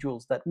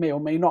individuals that may or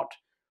may not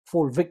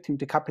fall victim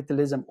to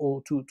capitalism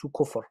or to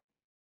kufr.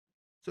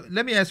 So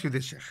let me ask you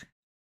this, Sheikh.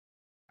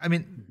 I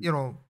mean,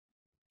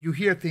 you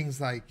hear things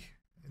like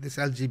this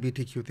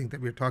LGBTQ thing that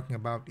we're talking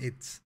about.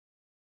 It's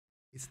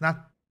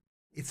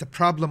a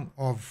problem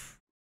of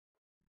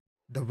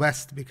the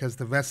West, because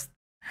the West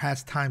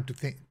has time to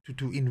think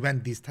to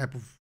invent these type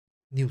of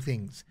new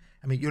things.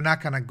 I mean, you're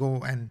not gonna go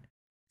and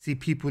see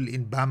people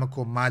in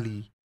Bamako,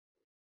 Mali,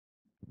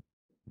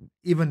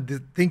 even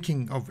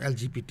thinking of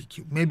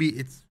LGBTQ. Maybe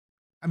it's,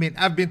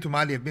 I've been to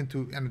Mali,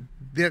 and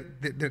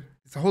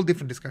it's a whole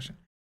different discussion.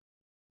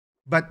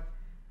 But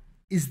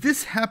is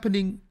this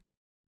happening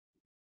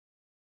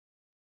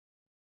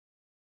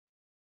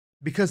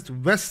because the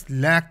West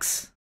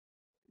lacks,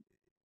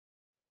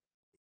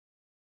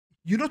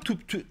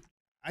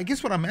 I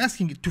guess what I'm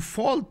asking, to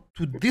fall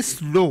to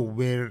this low,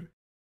 where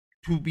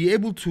to be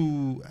able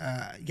to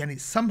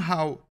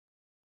somehow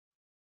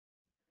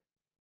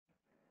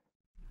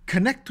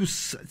connect to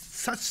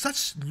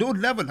such low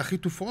level,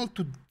 to fall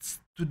to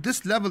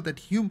this level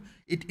that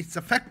it's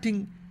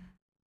affecting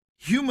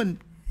human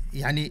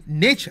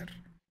nature.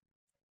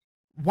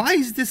 Why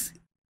is this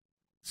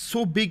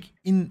so big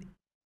in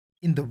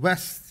the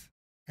West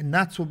and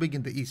not so big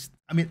in the East?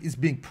 It's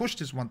being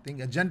pushed is one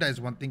thing, agenda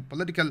is one thing,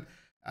 political,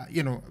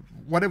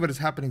 whatever is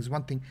happening is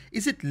one thing.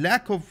 Is it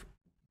lack of,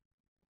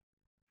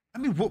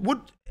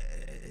 what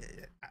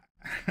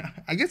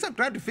I guess I'm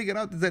trying to figure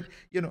out is that,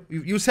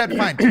 you said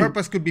fine,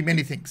 purpose could be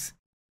many things.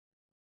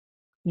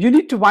 You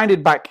need to wind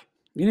it back.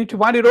 You need to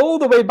wind it all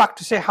the way back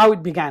to say how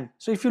it began.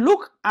 So if you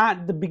look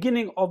at the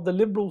beginning of the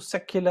liberal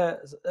secular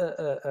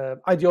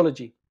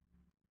ideology,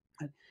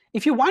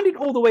 if you wind it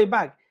all the way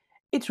back,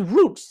 its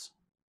roots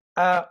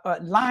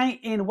lie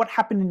in what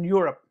happened in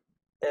Europe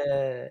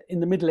in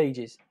the Middle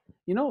Ages.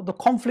 You know, the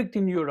conflict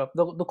in Europe,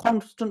 the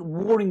constant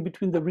warring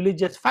between the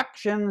religious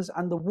factions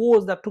and the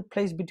wars that took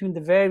place between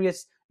the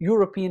various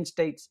European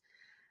states.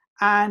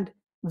 And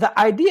the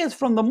ideas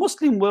from the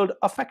Muslim world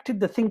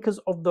affected the thinkers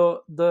of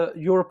the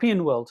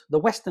European world, the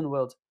Western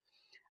world.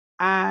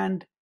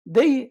 And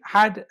they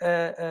had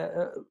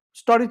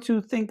started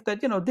to think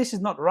that, you know, this is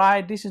not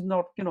right, this is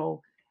not, you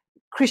know,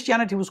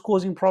 Christianity was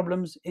causing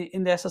problems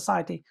in their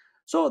society.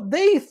 So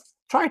they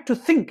tried to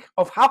think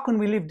of how can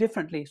we live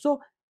differently. So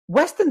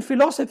Western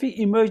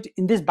philosophy emerged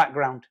in this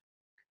background.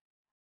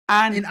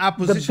 And in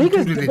opposition the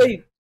biggest to religion.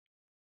 debate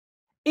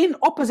in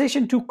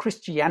opposition to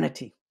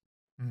Christianity.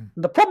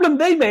 The problem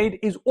they made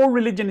is all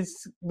religion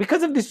is,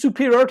 because of this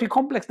superiority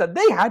complex that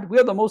they had, we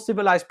are the most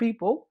civilized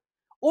people,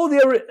 all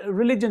their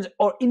religions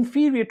are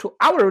inferior to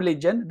our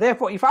religion.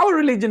 Therefore, if our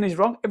religion is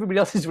wrong, everybody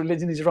else's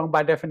religion is wrong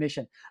by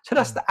definition. So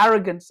that's the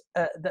arrogance,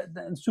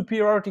 the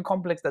superiority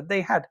complex that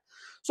they had.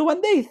 So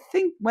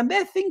when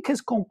their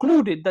thinkers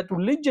concluded that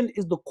religion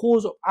is the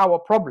cause of our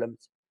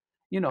problems,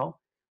 you know,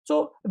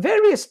 so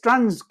various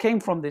strands came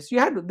from this. You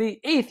had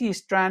the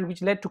atheist strand,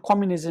 which led to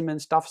communism and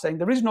stuff, saying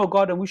there is no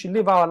God and we should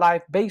live our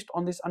life based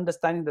on this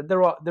understanding that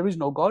there is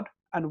no God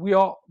and we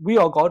are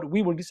God.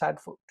 We will decide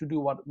to do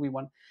what we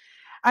want.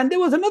 And there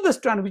was another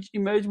strand which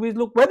emerged with,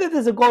 look, whether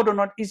there's a God or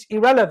not is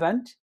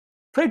irrelevant.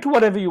 Pray to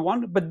whatever you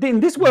want. But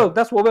in this world,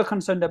 that's what we're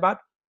concerned about.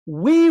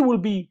 We will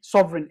be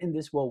sovereign in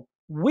this world.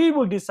 We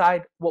will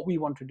decide what we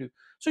want to do.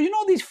 So, you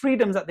know, these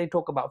freedoms that they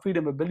talk about,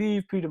 freedom of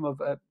belief, freedom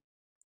of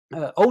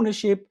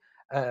ownership,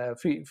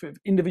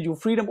 individual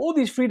freedom, all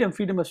these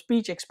freedom of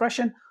speech,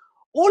 expression,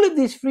 all of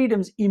these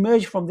freedoms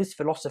emerge from this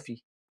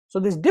philosophy. So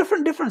there's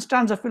different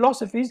strands of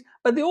philosophies,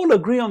 but they all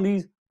agree on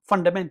these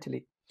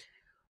fundamentally.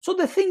 So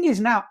the thing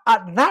is now,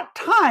 at that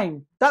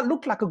time, that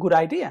looked like a good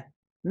idea.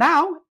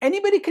 Now,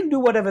 anybody can do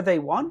whatever they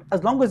want,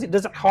 as long as it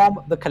doesn't harm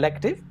the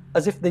collective,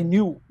 as if they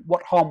knew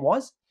what harm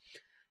was.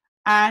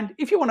 And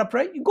if you want to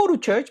pray, you go to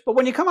church, but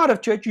when you come out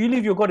of church, you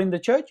leave your God in the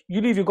church,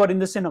 you leave your God in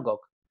the synagogue.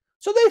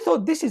 So they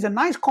thought this is a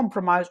nice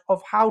compromise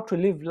of how to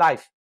live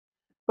life.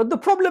 But the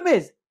problem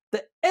is,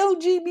 the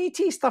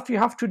LGBT stuff you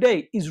have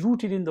today is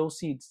rooted in those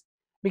seeds.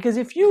 Because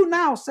if you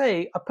now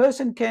say a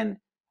person can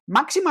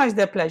maximize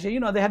their pleasure, you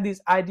know, they have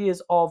these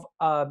ideas of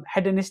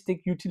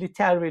hedonistic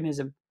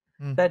utilitarianism,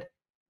 that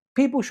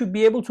people should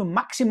be able to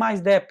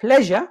maximize their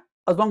pleasure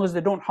as long as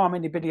they don't harm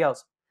anybody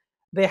else.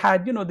 They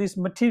had, you know, this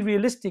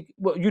materialistic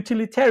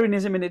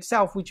utilitarianism in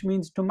itself, which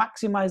means to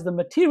maximize the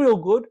material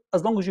good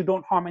as long as you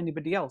don't harm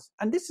anybody else.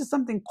 And this is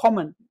something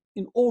common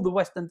in all the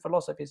Western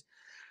philosophies.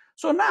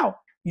 So now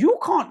you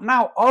can't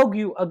now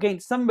argue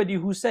against somebody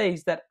who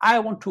says that I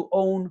want to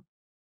own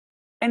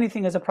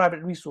anything as a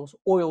private resource,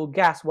 oil,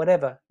 gas,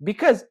 whatever,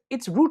 because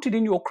it's rooted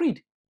in your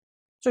creed.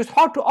 So it's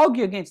hard to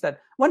argue against that.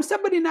 When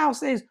somebody now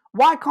says,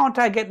 why can't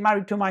I get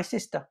married to my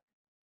sister?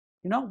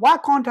 You know, why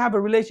can't I have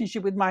a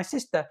relationship with my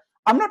sister?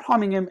 I'm not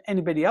harming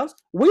anybody else.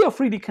 We are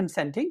freely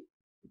consenting.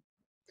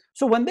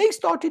 So when they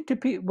started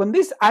when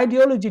this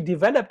ideology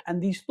developed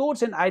and these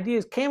thoughts and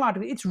ideas came out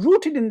of it, it's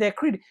rooted in their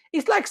creed.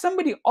 It's like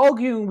somebody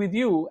arguing with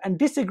you and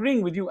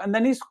disagreeing with you, and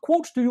then he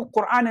quotes to you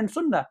Quran and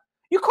Sunnah.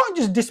 You can't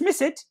just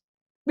dismiss it,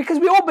 because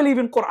we all believe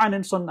in Quran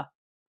and Sunnah.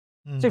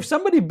 So if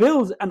somebody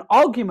builds an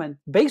argument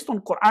based on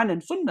Quran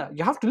and Sunnah,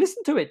 you have to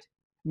listen to it.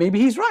 Maybe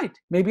he's right,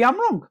 maybe I'm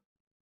wrong.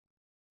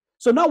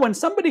 So now when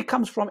somebody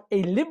comes from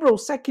a liberal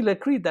secular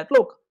creed that,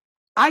 look,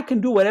 I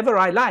can do whatever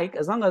I like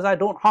as long as I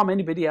don't harm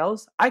anybody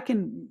else, I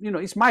can, you know,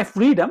 it's my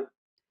freedom,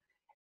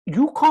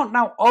 you can't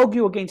now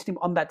argue against him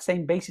on that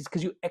same basis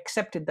because you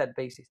accepted that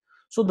basis.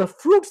 So the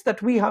fruits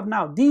that we have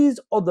now, these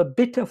are the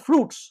bitter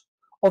fruits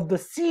of the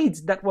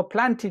seeds that were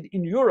planted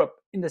in Europe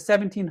in the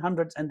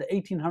 1700s and the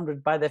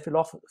 1800s by their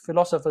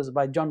philosophers,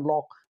 by John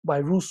Locke, by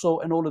Rousseau,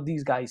 and all of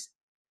these guys.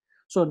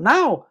 So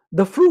now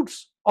the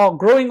fruits are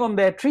growing on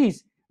their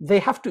trees. They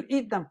have to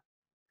eat them.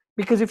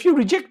 Because if you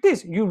reject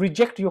this, you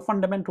reject your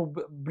fundamental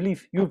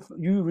belief. You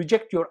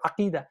reject your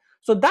aqidah.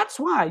 So that's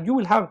why you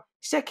will have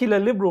secular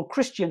liberal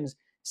Christians,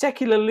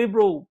 secular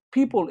liberal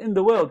people in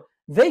the world.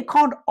 They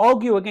can't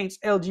argue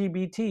against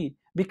LGBT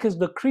because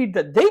the creed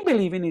that they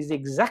believe in is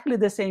exactly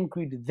the same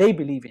creed they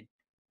believe in.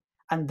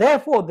 And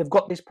therefore, they've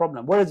got this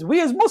problem. Whereas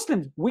we as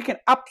Muslims, we can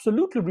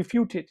absolutely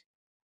refute it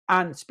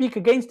and speak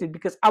against it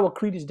because our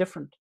creed is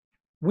different.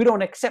 We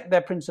don't accept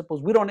their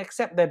principles. We don't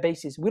accept their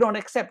basis. We don't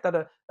accept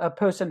that a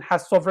person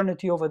has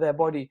sovereignty over their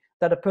body,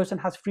 that a person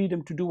has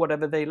freedom to do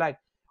whatever they like.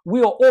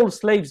 We are all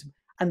slaves,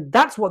 and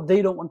that's what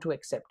they don't want to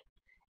accept.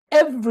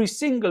 Every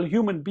single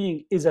human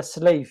being is a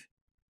slave.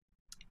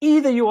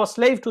 Either you are a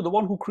slave to the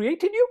one who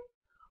created you,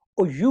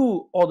 or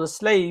you are the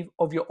slave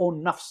of your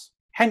own nafs.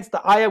 Hence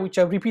the ayah which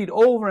I repeat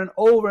over and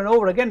over and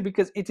over again,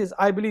 because it is,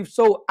 I believe,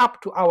 so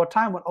apt to our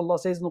time when Allah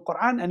says in the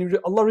Quran, and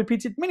Allah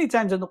repeats it many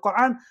times in the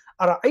Quran,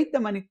 أَرَأَيْتَ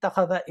مَنِ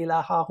اتَّخَذَ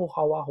إِلَهَهُ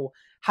هَوَاهُ.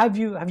 Have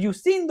you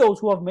seen those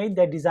who have made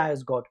their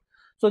desires God?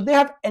 So they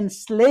have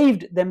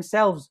enslaved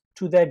themselves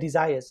to their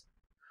desires.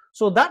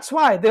 So that's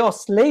why they are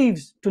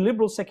slaves to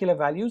liberal secular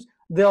values.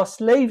 They are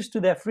slaves to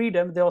their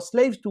freedom. They are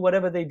slaves to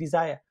whatever they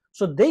desire.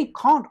 So they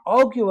can't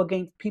argue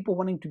against people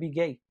wanting to be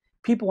gay,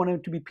 people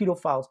wanting to be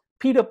pedophiles,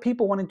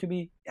 people wanting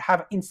to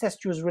have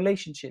incestuous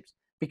relationships,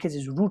 because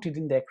it's rooted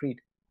in their creed.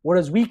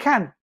 Whereas we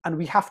can, and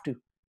we have to,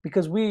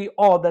 because we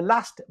are the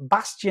last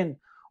bastion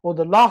or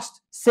the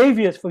last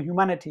saviors for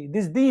humanity.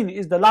 This deen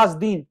is the last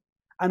deen,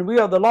 and we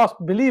are the last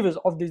believers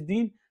of this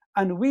deen,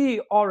 and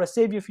we are a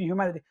savior for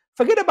humanity.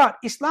 Forget about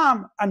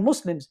Islam and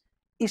Muslims.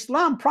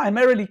 Islam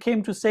primarily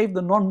came to save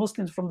the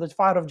non-Muslims from the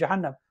fire of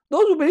Jahannam.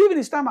 Those who believe in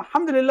Islam,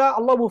 alhamdulillah,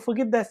 Allah will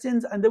forgive their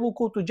sins and they will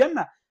go to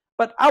Jannah.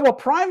 But our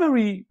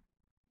primary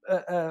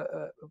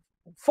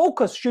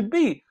focus should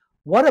be,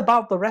 what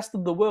about the rest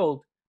of the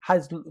world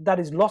that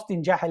is lost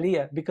in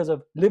Jahiliyyah because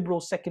of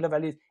liberal secular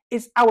values?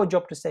 It's our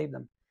job to save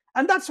them.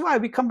 And that's why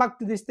we come back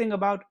to this thing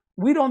about,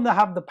 we don't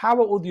have the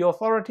power or the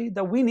authority,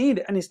 that we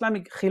need an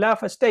Islamic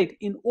Khilafah state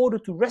in order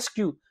to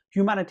rescue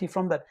humanity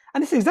from that.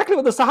 And it's exactly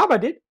what the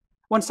Sahaba did.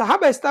 When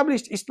Sahaba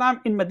established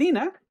Islam in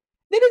Medina,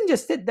 they didn't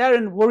just sit there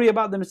and worry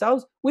about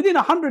themselves. Within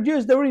 100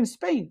 years, they were in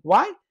Spain.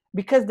 Why?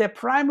 Because their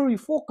primary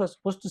focus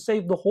was to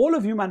save the whole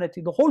of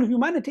humanity. The whole of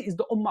humanity is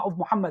the Ummah of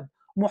Muhammad.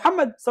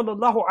 Muhammad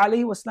sallallahu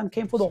alaihi wasallam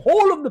came for the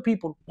whole of the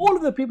people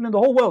in the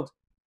whole world.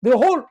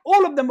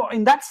 All of them are,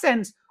 in that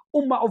sense,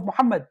 Ummah of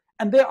Muhammad,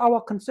 and they are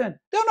our concern.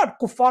 They're not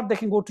kuffar, they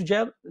can go to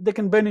jail, they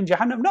can burn in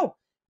Jahannam. No.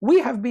 We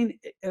have been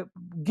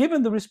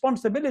given the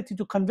responsibility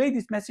to convey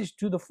this message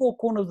to the four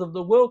corners of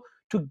the world,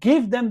 to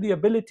give them the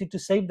ability to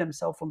save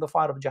themselves from the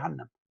fire of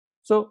Jahannam.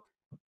 So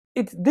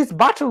this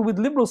battle with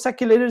liberal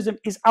secularism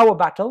is our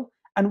battle,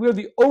 and we're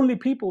the only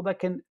people that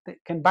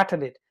can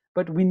battle it.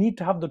 But we need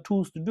to have the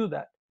tools to do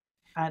that.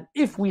 And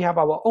if we have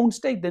our own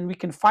state, then we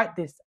can fight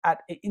this at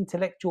an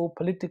intellectual,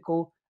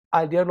 political,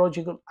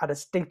 ideological, at a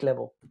state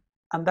level.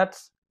 And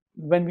that's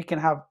when we can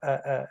have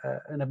a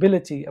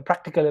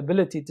practical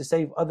ability to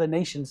save other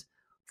nations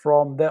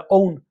from their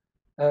own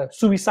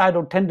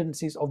suicidal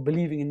tendencies of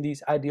believing in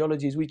these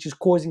ideologies, which is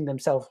causing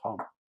themselves harm.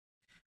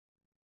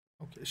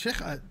 Okay, Sheikh,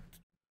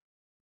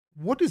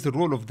 what is the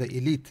role of the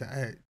elite?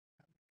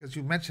 Because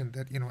you mentioned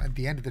that, at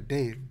the end of the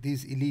day,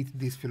 these elite,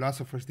 these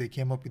philosophers, they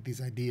came up with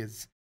these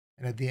ideas,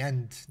 and at the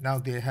end, now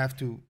they have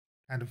to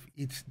kind of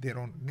eat their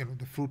own,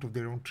 the fruit of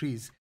their own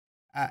trees.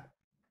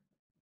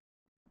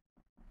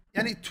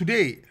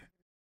 Today,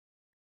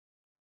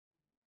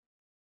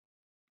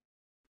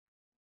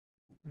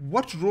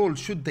 what role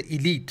should the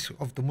elite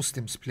of the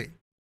Muslims play?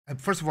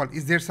 And first of all,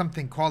 is there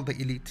something called the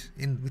elite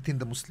within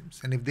the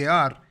Muslims? And if they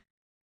are,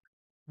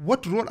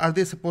 what role are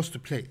they supposed to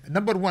play?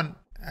 Number one,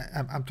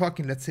 I'm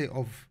talking, let's say,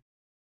 of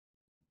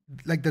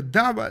like the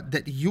da'wah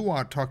that you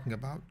are talking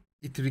about.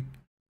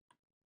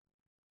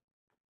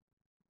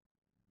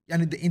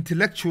 The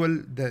intellectual,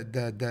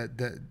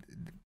 the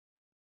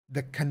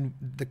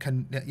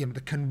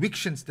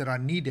convictions that are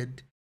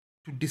needed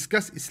to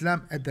discuss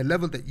Islam at the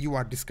level that you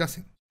are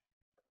discussing.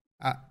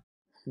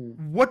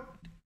 What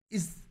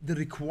is the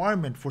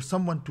requirement for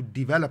someone to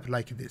develop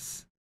like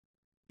this?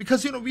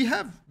 Because we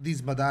have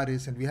these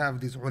madaris and we have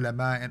these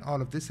ulama and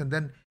all of this,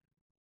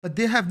 but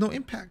they have no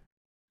impact,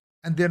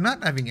 and they're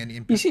not having any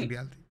impact in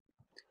reality.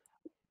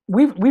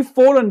 We've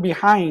fallen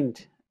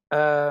behind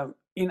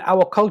in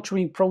our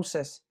culturing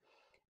process,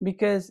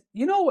 because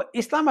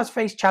Islam has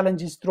faced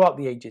challenges throughout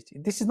the ages.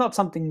 This is not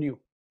something new,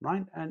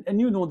 right?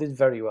 And you know this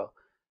very well.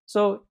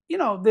 So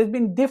there's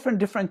been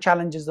different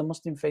challenges the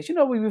Muslim face.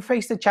 We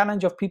faced the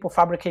challenge of people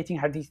fabricating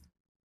hadith,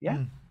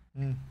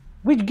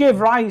 which gave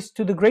rise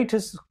to the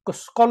greatest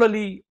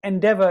scholarly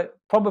endeavor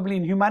probably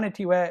in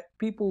humanity, where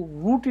people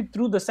rooted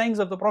through the sayings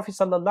of the Prophet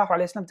sallallahu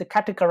alaihi wasallam to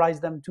categorize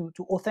them, to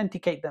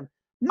authenticate them.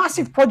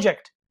 Massive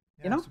project,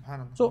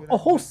 So a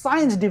whole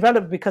science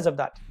developed because of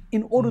that,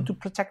 in order to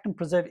protect and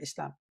preserve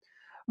Islam.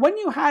 When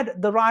you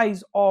had the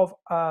rise of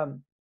the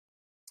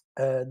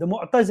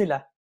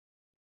Mu'tazila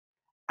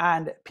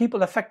and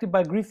people affected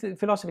by Greek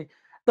philosophy,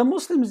 the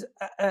Muslims,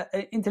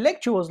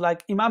 intellectuals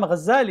like Imam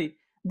Ghazali,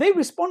 they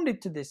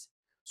responded to this.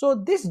 So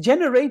this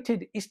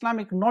generated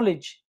Islamic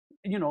knowledge,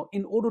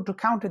 in order to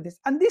counter this.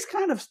 And this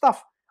kind of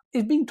stuff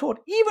is being taught.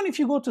 Even if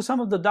you go to some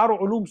of the Darul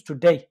Ulooms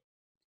today,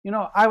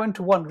 I went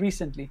to one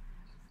recently,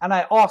 and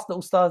I asked the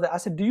ustaz, I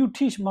said, do you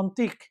teach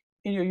mantiq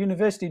in your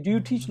university? Do you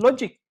teach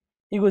logic?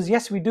 He goes,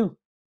 yes, we do.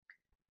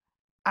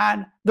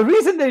 And the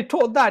reason they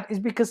taught that is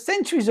because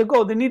centuries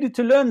ago, they needed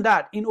to learn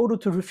that in order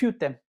to refute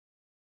them.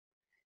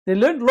 They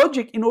learned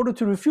logic in order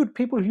to refute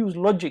people who use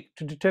logic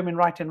to determine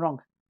right and wrong.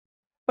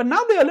 But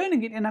now they are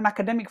learning it in an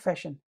academic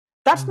fashion.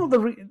 That's not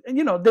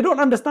they don't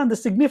understand the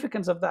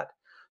significance of that.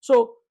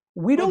 So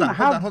we don't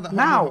have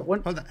now.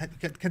 Hold on.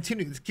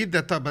 Continue. Keep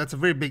that thought, but that's a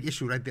very big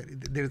issue right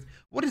there.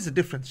 What is the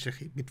difference,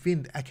 Sheikh,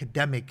 between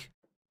academic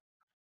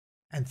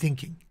and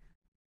thinking?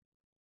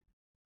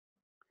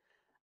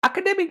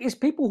 Academic is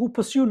people who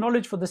pursue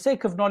knowledge for the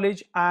sake of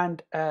knowledge,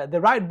 and they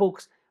write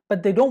books,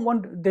 but they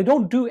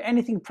don't do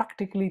anything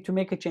practically to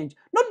make a change.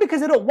 Not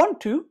because they don't want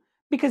to,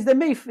 because they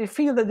may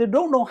feel that they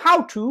don't know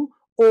how to,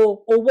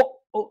 or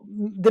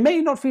they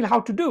may not feel how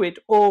to do it,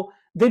 or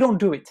they don't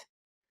do it.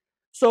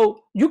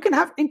 So you can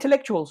have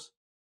intellectuals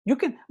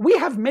We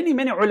have many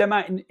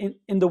ulama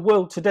in the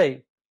world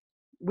today.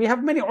 We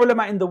have many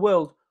ulama in the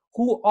world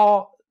who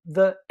are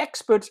the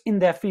experts in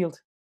their field,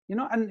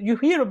 and you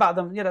hear about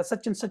them.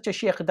 Such and such a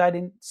sheikh died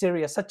in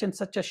Syria, such and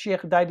such a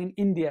sheikh died in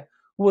India,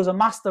 who was a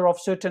master of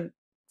certain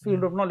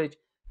field of knowledge.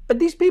 But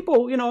these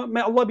people,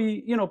 may Allah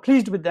be,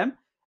 pleased with them,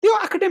 they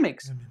are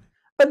academics.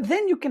 But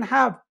then you can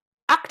have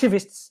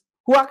activists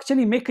who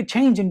actually make a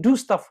change and do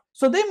stuff.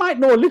 So they might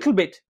know a little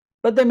bit,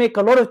 but they make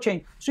a lot of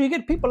change. So you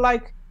get people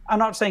like, I'm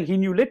not saying he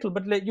knew little,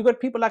 but you got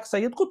people like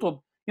Sayyid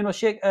Qutb,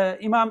 Sheikh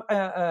Imam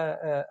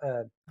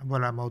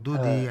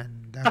Maududi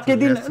and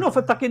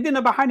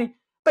Taqiyuddin Bahani.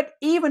 But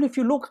even if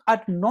you look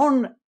at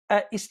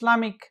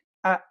non-Islamic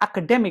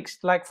academics,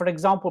 like for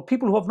example,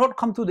 people who have not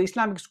come through the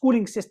Islamic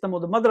schooling system or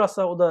the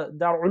madrasa or the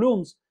Dar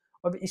Ulums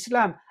of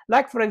Islam,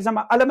 like for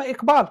example, Allama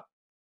Iqbal,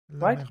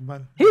 right?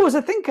 He was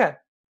a thinker,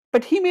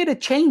 but he made a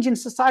change in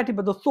society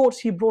by the thoughts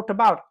he brought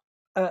about,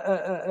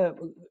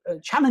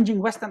 challenging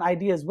Western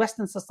ideas,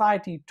 Western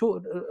society,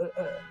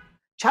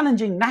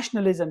 challenging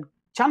nationalism,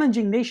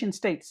 challenging nation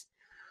states.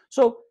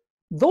 So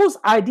those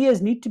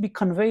ideas need to be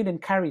conveyed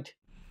and carried.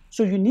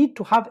 So you need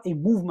to have a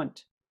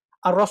movement.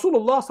 And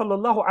Rasulullah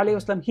sallallahu alaihi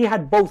wasallam, he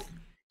had both.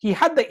 He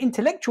had the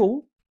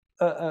intellectual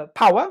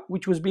power,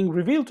 which was being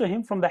revealed to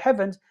him from the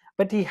heavens,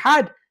 but he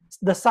had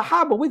the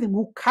Sahaba with him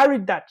who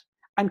carried that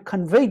and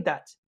conveyed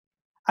that.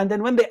 And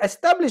then when they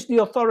established the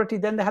authority,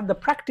 then they had the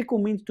practical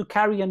means to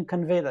carry and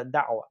convey that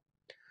da'wah.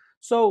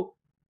 So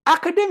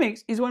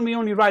academics is when we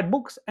only write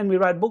books and we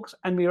write books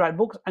and we write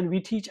books and we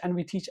teach and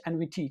we teach and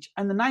we teach.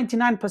 And the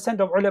 99%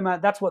 of ulama,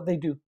 that's what they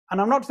do. And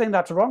I'm not saying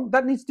that's wrong.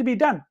 That needs to be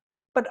done.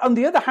 But on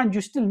the other hand, you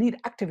still need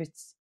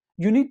activists.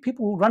 You need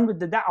people who run with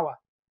the da'wah.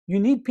 You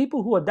need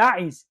people who are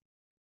da'is,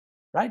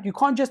 right? You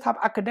can't just have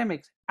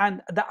academics.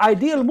 And the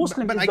ideal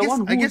Muslim is the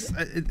one who... I guess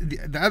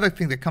the other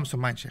thing that comes to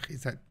mind, Sheikh,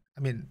 is that,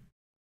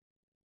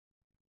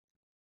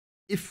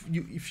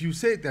 if you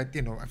say that,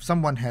 if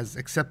someone has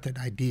accepted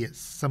ideas,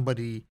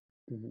 somebody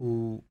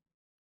who...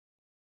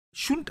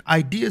 Shouldn't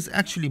ideas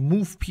actually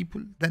move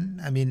people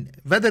then?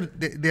 Whether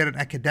they're an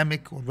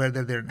academic or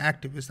whether they're an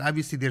activist,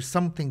 obviously there's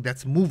something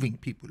that's moving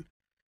people.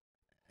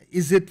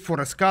 Is it for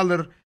a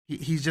scholar,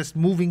 he's just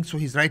moving, so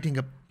he's writing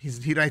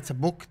he writes a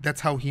book,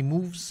 that's how he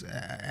moves?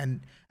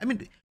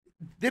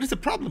 There is a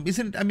problem,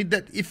 isn't it?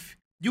 That if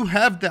you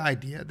have the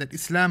idea that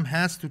Islam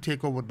has to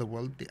take over the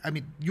world,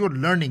 you're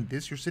learning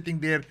this, you're sitting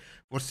there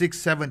for 6,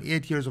 7,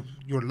 8 years of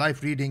your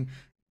life reading,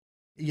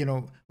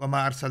 وَمَا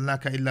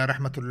أَرْسَلْنَاكَ إِلَّا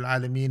رَحْمَةٌ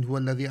لِلْعَالَمِينَ هُوَ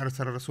الَّذِي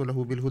أَرْسَلَ رَسُولَهُ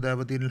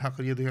بِالْهُدَى وَدِينِ الْحَقِّ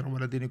لِيُظْهِرَهُ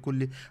عَلَى الدِّينِ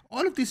كُلِّهِ.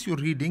 All of this you're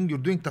reading, you're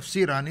doing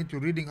tafsir on it,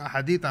 you're reading a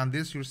hadith on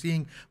this, you're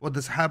seeing what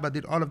the Sahaba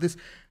did, all of this.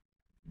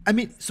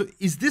 So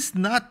is this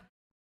not,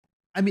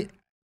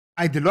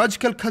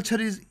 ideological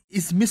culture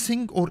is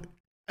missing? Or,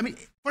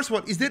 first of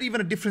all, is there even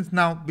a difference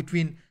now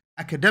between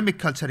academic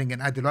culturing and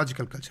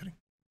ideological culturing?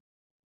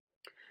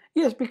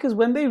 Yes, because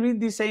when they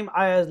read these same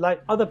ayahs,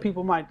 like other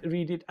people might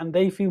read it and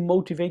they feel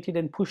motivated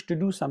and pushed to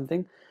do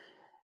something,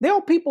 there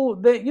are people,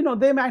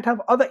 they might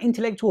have other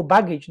intellectual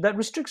baggage that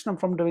restricts them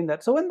from doing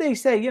that. So when they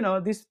say,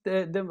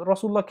 the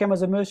Rasulullah came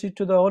as a mercy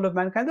to the whole of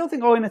mankind, they'll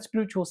think, in a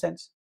spiritual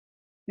sense.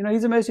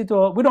 He's a mercy to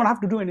all. We don't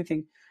have to do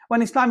anything.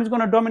 When Islam is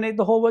going to dominate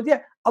the whole world,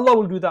 Allah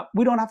will do that.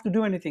 We don't have to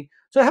do anything.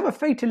 So I have a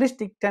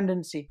fatalistic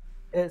tendency.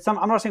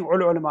 I'm not saying all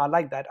ulama are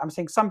like that. I'm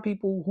saying some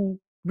people who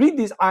read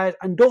these ayahs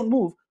and don't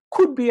move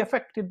could be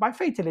affected by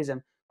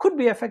fatalism, could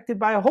be affected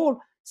by a whole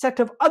set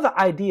of other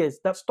ideas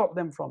that stop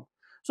them from.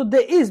 So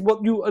there is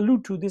what you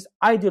allude to, this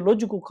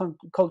ideological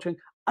culturing,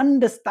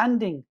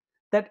 understanding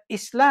that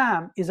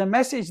Islam is a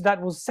message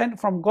that was sent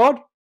from God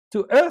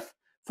to earth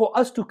for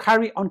us to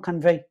carry on,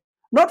 convey,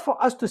 not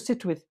for us to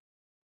sit with,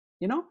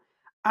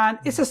 And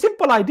it's a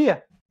simple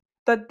idea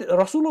that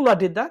Rasulullah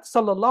did that,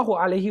 sallallahu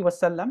alaihi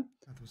wasallam.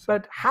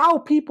 But how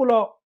people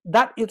are,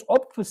 that is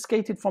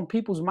obfuscated from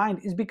people's mind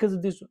is because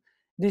of this.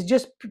 This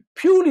just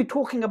purely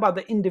talking about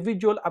the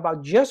individual,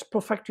 about just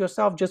perfect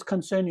yourself, just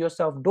concern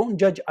yourself, don't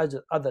judge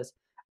others.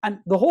 And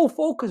the whole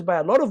focus by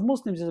a lot of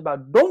Muslims is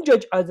about don't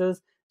judge others,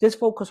 just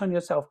focus on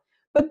yourself.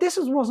 But this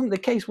wasn't the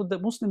case with the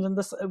Muslims and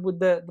with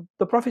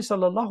the Prophet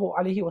sallallahu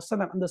alaihi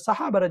wasallam and the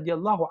Sahaba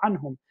radiallahu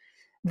anhum.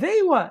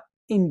 They were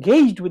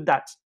engaged with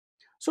that.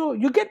 So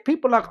you get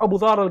people like Abu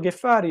Dhar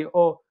al-Ghifari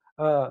or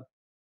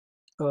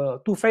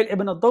Tufail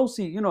ibn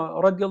al-Dawsi,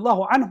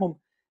 radiallahu anhum,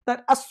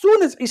 that as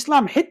soon as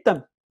Islam hit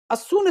them,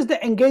 as soon as they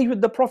engaged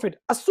with the Prophet,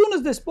 as soon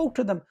as they spoke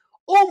to them,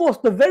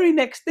 almost the very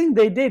next thing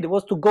they did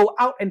was to go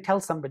out and tell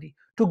somebody,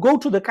 to go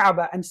to the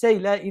Kaaba and say,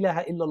 La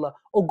ilaha illallah,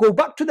 or go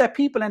back to their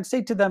people and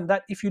say to them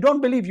that if you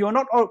don't believe, you are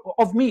not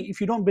of me,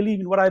 if you don't believe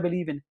in what I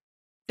believe in.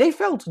 They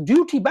felt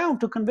duty bound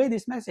to convey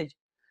this message.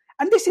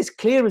 And this is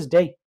clear as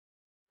day.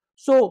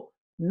 So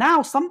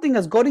now something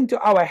has got into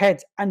our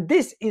heads, and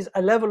this is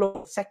a level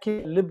of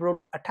secular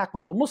liberal attack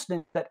on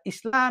Muslims, that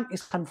Islam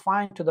is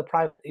confined to the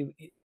private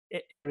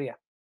area.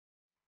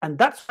 And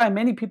that's why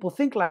many people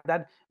think like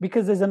that,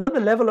 because there's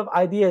another level of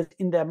ideas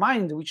in their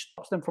minds which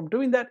stops them from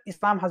doing that.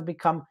 Islam has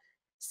become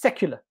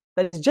secular.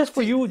 That is just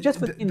for you, just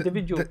for the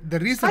individual. The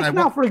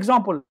reason for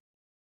example,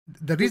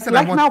 the reason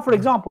like now, for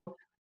example,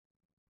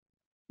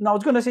 I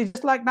was going to say,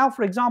 just like now,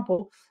 for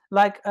example,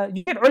 like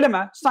you get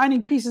ulama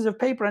signing pieces of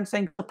paper and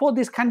saying, support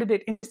this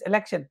candidate in this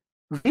election.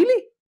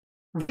 Really?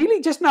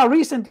 Really? Just now,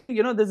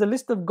 recently, there's a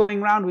list of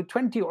going around with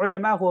 20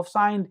 ulama who have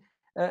signed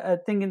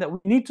thinking that we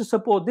need to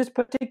support this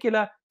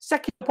particular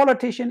secular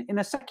politician in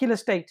a secular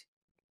state,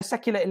 a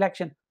secular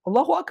election.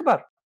 Allahu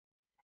Akbar.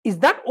 Is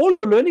that all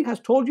learning has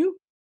told you?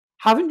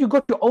 Haven't you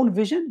got your own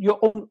vision, your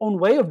own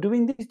way of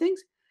doing these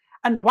things?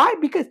 And why?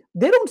 Because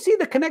they don't see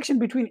the connection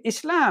between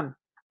Islam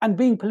and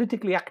being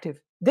politically active.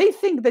 They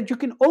think that you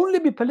can only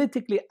be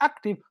politically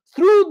active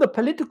through the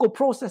political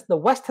process the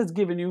West has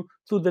given you,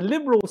 through the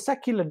liberal,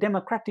 secular,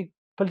 democratic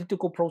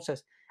political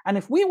process. And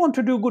if we want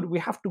to do good, we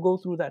have to go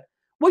through that.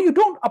 Well, you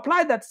don't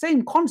apply that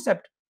same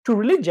concept to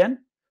religion.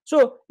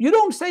 So you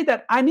don't say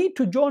that I need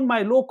to join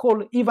my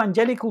local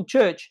evangelical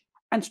church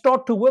and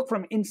start to work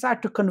from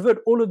inside to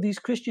convert all of these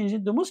Christians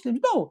into Muslims.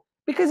 No,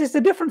 because it's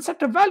a different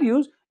set of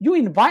values. You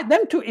invite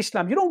them to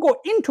Islam. You don't go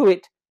into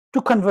it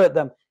to convert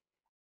them.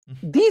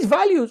 These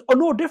values are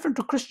no different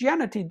to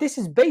Christianity. This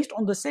is based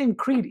on the same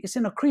creed. It's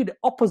in a creed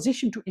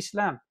opposition to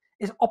Islam.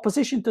 It's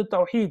opposition to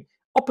Tawheed,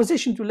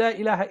 opposition to La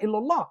ilaha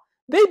illallah.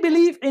 They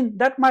believe in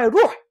that my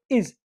ruh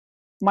is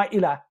my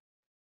ilah.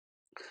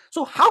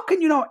 So how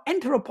can you now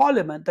enter a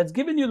parliament that's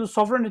given you the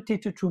sovereignty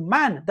to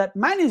man, that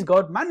man is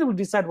God, man will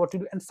decide what to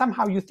do, and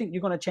somehow you think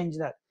you're going to change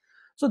that?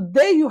 So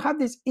there you have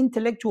this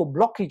intellectual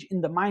blockage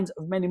in the minds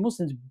of many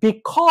Muslims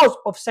because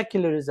of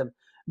secularism,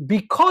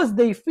 because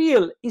they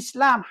feel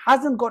Islam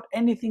hasn't got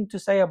anything to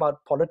say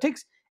about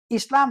politics.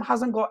 Islam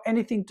hasn't got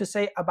anything to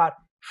say about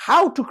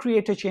how to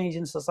create a change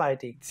in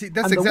society. See,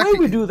 that's and exactly, the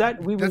way we do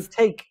that, we will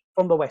take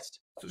from the West.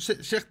 So,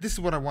 Sheikh, this is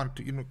what I want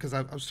to, because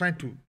I was trying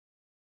to,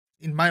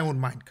 in my own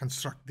mind,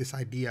 construct this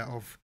idea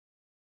of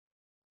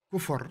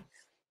kufr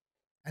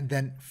and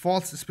then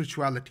false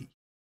spirituality.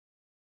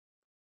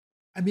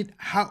 I mean,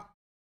 how?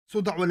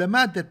 So the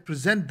ulama that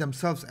present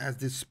themselves as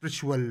this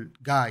spiritual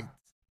guides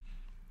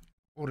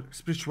or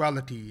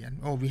spirituality,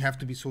 and we have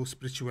to be so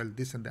spiritual,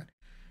 this and that.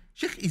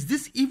 Sheikh, is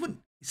this even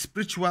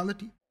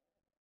spirituality?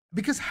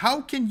 Because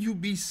how can you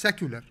be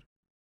secular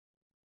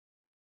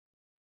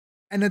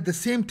and at the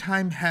same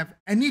time have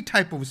any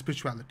type of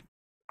spirituality?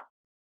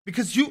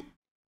 Because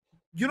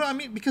you know what I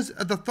mean? Because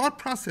the thought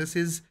process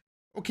is,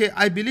 okay,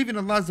 I believe in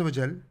Allah Azza wa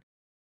Jal,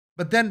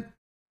 but then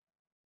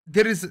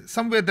there is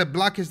somewhere the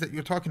blockage that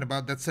you're talking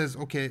about that says,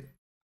 okay,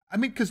 I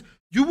mean, because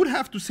you would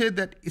have to say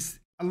that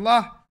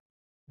Allah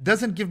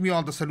doesn't give me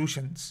all the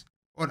solutions,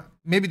 or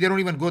maybe they don't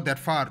even go that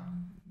far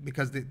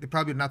because they're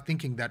probably not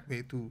thinking that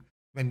way too.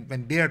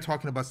 When they are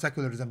talking about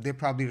secularism, they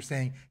probably are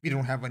saying we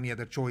don't have any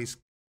other choice,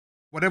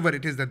 whatever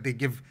it is that they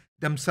give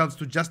themselves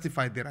to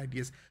justify their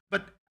ideas.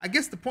 But I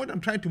guess the point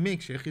I'm trying to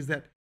make, Sheikh, is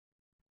that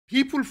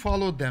people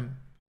follow them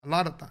a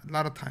lot of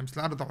times. A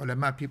lot of the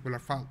ulama people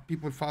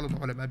follow the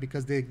ulama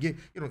because they give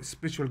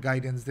spiritual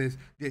guidance.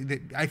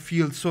 I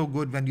feel so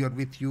good when you're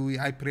with you.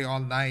 I pray all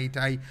night.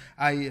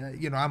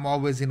 I'm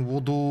always in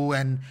wudu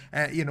and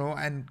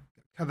and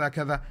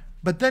kada.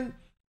 But then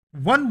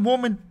one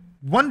moment,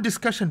 one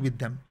discussion with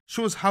them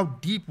shows how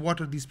deep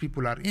water these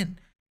people are in.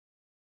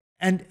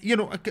 And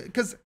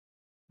because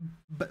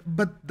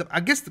I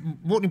guess the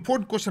more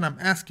important question I'm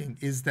asking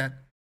is that,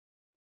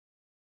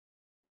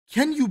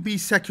 can you be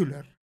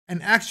secular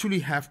and actually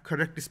have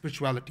correct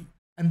spirituality?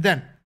 And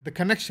then the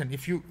connection,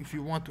 if you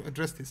want to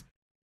address this,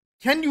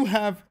 can you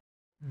have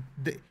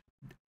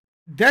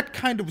that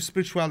kind of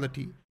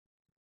spirituality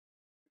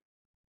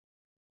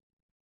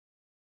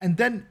and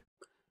then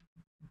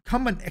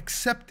come and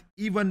accept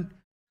even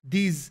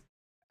these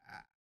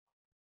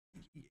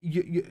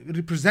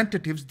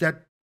representatives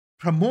that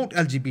promote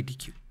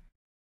LGBTQ?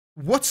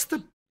 What's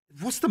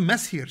the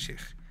mess here,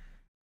 Sheikh?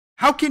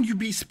 How can you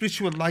be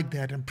spiritual like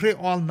that and pray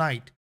all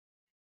night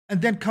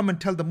and then come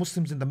and tell the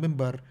Muslims in the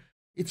minbar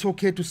it's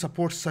okay to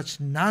support such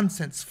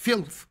nonsense,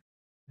 filth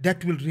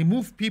that will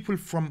remove people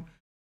from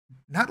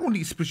not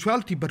only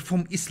spirituality but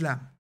from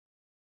Islam?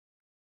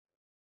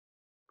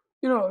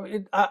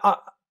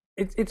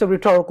 It's a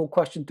rhetorical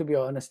question, to be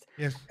honest.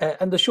 Yes.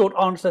 And the short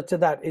answer to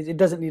that is it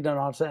doesn't need an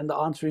answer, and the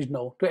answer is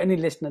no. To any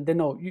listener, they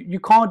know you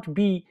can't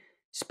be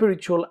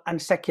spiritual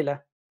and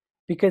secular,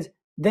 because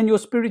then your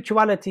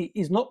spirituality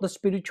is not the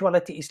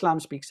spirituality Islam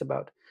speaks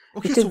about.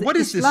 Okay, because so what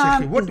is this?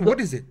 What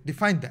is it?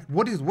 Define that.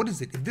 What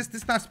is it? If this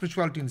is not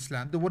spirituality in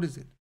Islam, then what is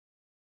it?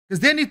 Because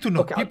they need to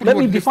know. Okay, let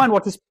me define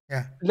what is.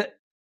 Yeah.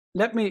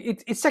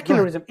 It's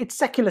secularism. It's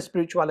secular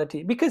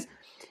spirituality, because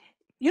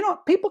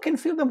people can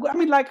feel them. I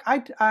mean, like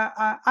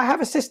I have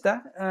a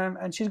sister,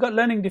 and she's got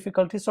learning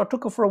difficulties, so I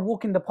took her for a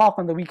walk in the park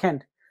on the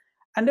weekend,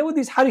 and there were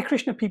these Hare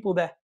Krishna people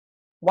there.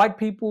 White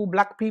people,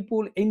 black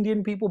people,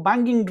 Indian people,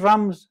 banging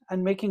drums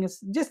and making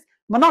just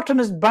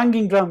monotonous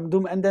banging drum,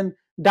 and then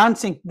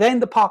dancing there in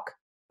the park.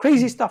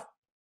 Crazy stuff.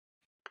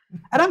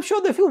 And I'm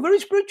sure they feel very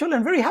spiritual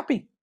and very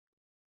happy.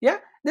 Yeah,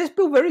 they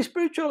feel very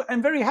spiritual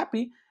and very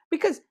happy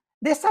because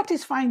they're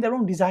satisfying their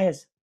own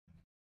desires.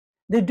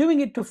 They're doing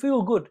it to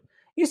feel good.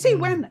 You see,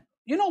 when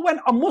when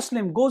a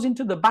Muslim goes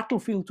into the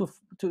battlefield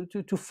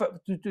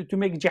to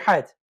make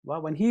jihad,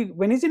 well, when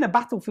he's in a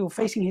battlefield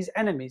facing his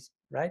enemies,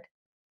 right?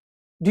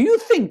 Do you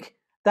think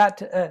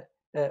that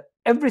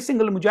every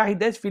single mujahid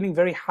there is feeling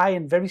very high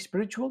and very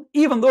spiritual,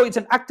 even though it's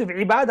an act of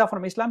ibadah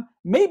from Islam?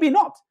 Maybe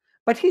not,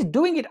 but he's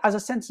doing it as a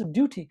sense of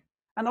duty.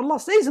 And Allah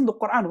says in the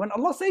Quran, when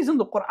Allah says in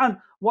the Quran,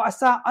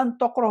 وَأَسَىٰ أَن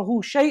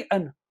تَقْرَهُ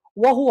شَيْئًا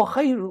وَهُوَ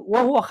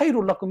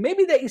خَيْرٌ لَكُمْ.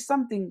 Maybe there is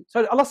something,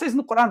 sorry, Allah says in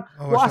the Quran,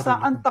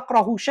 وَأَسَىٰ أَن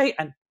تَقْرَهُ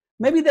شَيْئًا.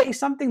 Maybe there is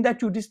something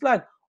that you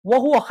dislike,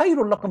 وَهُوَ خَيْرٌ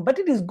لَكُمْ, but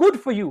it is good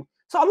for you.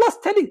 So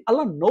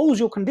Allah knows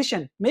your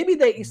condition. Maybe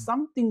there is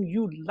something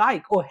you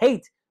like or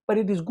hate, but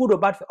it is good or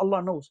bad for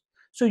Allah knows.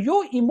 So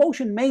your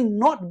emotion may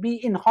not be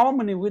in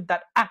harmony with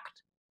that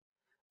act,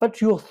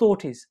 but your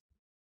thought is.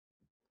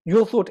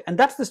 Your thought, and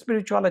that's the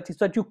spirituality,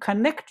 so that you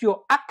connect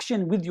your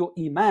action with your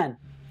iman.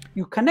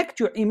 You connect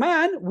your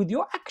iman with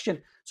your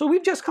action. So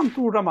we've just come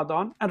through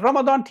Ramadan, and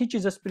Ramadan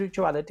teaches us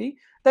spirituality,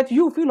 that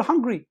you feel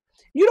hungry.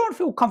 You don't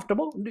feel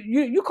comfortable.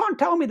 You can't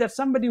tell me that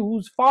somebody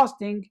who's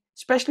fasting,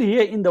 especially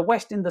here in the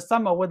West in the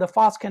summer, where the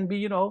fast can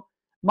be,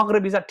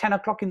 Maghrib is at 10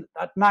 o'clock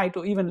at night,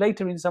 or even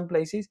later in some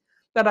places,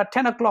 that at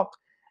 10 o'clock,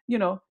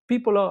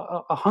 people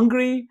are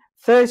hungry,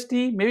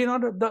 thirsty, maybe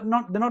they're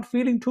not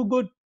feeling too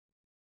good.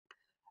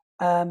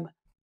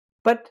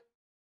 But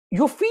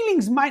your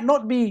feelings might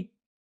not be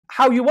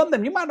how you want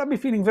them. You might not be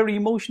feeling very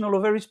emotional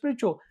or very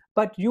spiritual,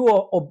 but you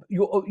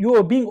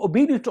are being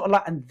obedient to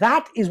Allah, and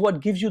that is what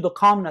gives you the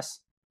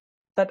calmness.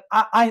 That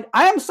I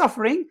am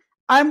suffering,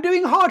 I'm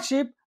doing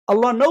hardship,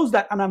 Allah knows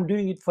that, and I'm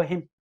doing it for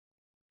Him.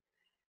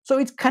 So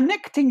it's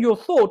connecting your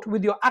thought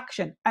with your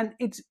action, and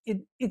it's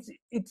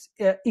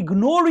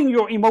ignoring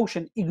your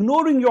emotion,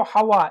 ignoring your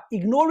hawa,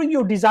 ignoring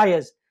your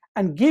desires,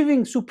 and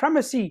giving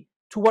supremacy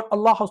to what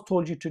Allah has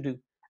told you to do.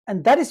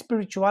 And that is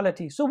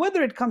spirituality. So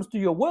whether it comes to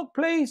your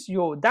workplace,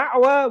 your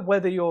da'wah,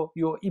 whether your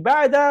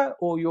ibadah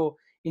or your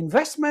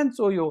investments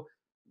or your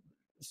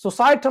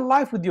societal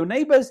life with your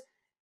neighbors,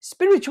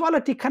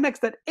 spirituality connects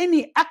that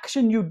any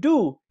action you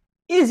do,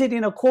 is it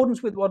in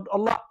accordance with what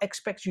Allah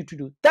expects you to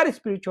do? That is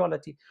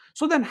spirituality.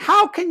 So then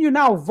how can you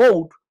now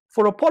vote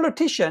for a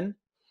politician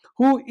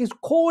who is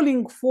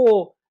calling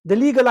for the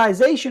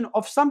legalization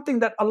of something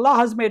that Allah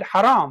has made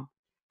haram?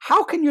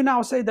 How can you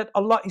now say that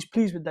Allah is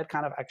pleased with that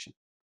kind of action?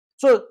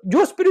 So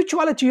your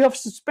spirituality you have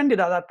suspended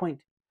at that point.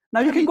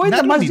 Now you can go in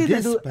the masjid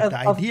and do but the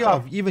idea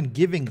of even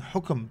giving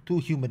hukum to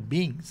human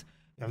beings,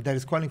 that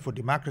is calling for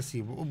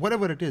democracy,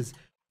 whatever it is.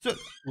 So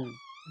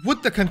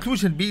would the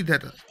conclusion be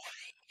that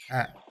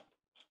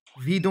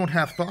we don't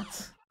have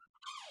thoughts?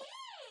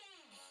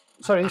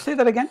 Sorry, say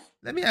that again.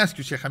 Let me ask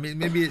you, Sheikh. I mean,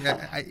 maybe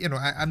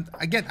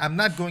I'm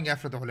not going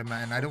after the ulama,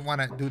 and I don't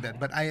want to do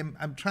that. But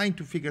I'm trying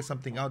to figure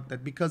something out,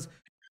 that because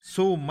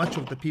so much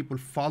of the people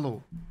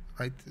follow,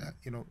 right?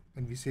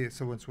 When we say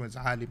so and so is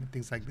alim and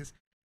things like this,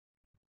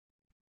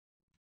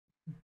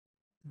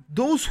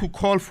 those who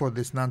call for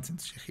this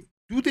nonsense, Sheikh,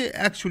 do they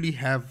actually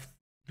have?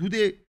 Do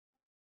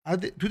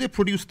they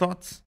produce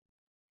thoughts?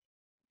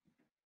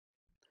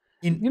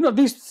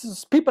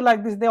 These people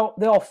like this, they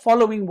are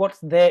following what's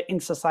there in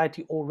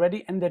society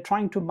already, and they're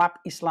trying to map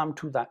Islam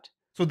to that.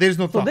 So there's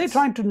no thoughts. So they're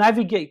trying to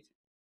navigate.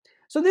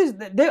 So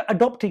they're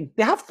adopting.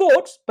 They have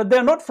thoughts, but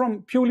they're not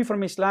purely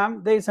from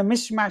Islam. There's a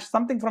mishmash,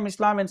 something from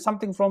Islam and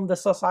something from the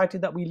society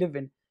that we live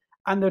in.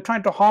 And they're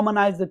trying to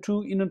harmonize the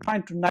two,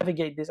 trying to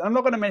navigate this. I'm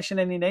not going to mention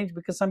any names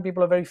because some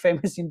people are very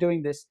famous in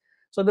doing this.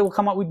 So they will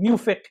come up with new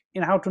fiqh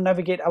in how to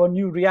navigate our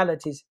new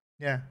realities.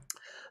 Yeah.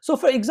 So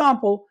for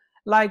example,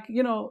 like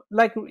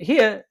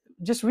here,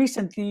 just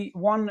recently,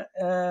 one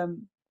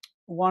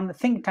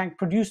think tank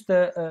produced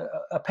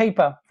a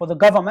paper for the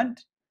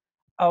government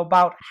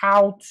about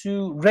how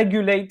to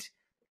regulate.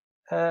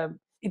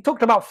 It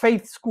talked about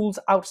faith schools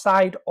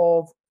outside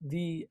of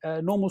the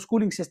normal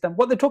schooling system.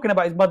 What they're talking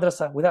about is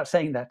madrasa, without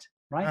saying that,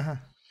 right?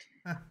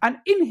 And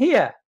in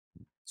here,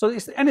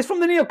 it's from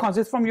the neocons.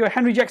 It's from your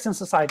Henry Jackson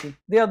Society.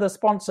 They are the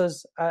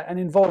sponsors and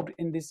involved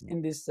in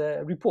this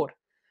report.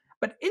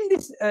 But in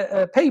this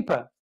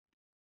paper,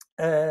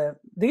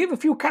 they give a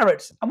few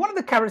carrots, and one of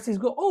the carrots is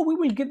we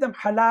will give them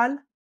halal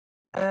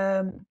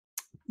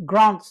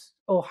grants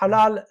or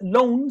halal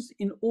loans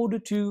in order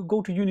to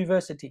go to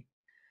university.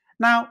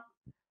 Now,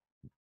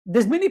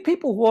 there's many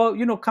people who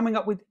are coming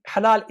up with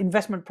halal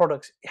investment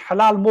products,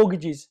 halal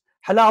mortgages,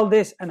 halal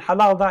this and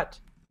halal that.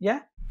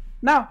 Yeah.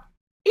 Now,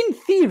 in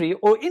theory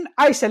or in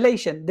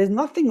isolation, there's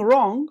nothing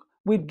wrong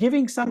with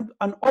giving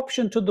an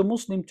option to the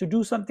Muslim to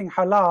do something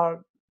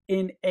halal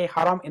in a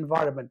haram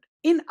environment.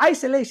 In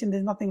isolation,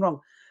 there's nothing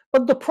wrong.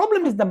 But the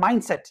problem is the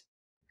mindset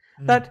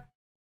that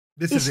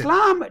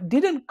Islam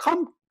didn't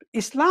come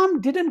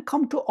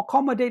to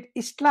accommodate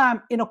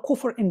Islam in a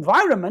kufr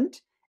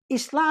environment.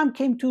 Islam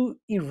came to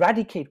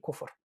eradicate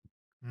kufr.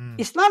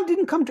 Islam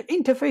didn't come to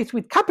interface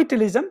with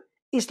capitalism.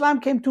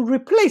 Islam came to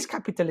replace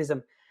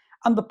capitalism.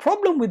 And the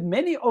problem with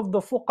many of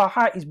the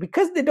fuqaha is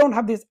because they don't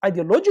have this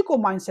ideological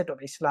mindset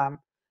of Islam,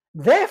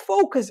 their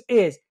focus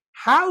is,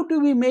 how do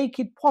we make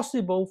it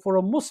possible for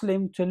a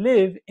Muslim to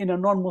live in a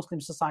non-Muslim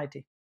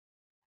society?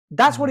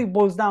 That's what it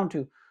boils down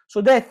to.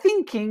 So their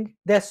thinking,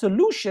 their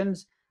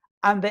solutions,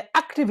 and their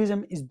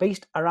activism is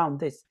based around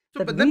this.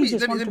 So, but let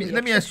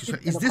me ask you,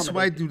 is this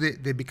why do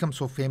they become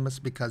so famous?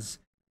 Because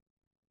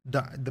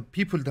the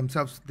people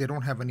themselves, they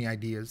don't have any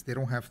ideas, they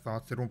don't have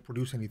thoughts, they don't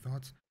produce any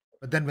thoughts.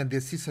 But then when they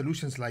see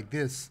solutions like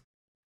this,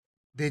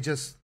 they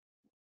just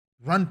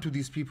run to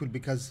these people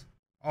because,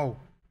 oh,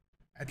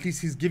 at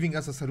least he's giving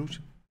us a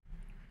solution.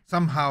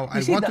 Somehow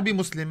I want to be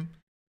Muslim,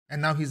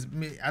 and now he's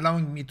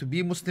allowing me to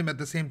be Muslim at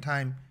the same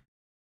time.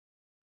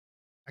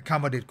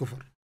 Accommodate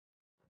kufr.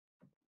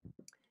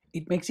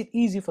 It makes it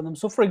easy for them.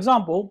 So, for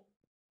example,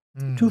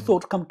 two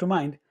thoughts come to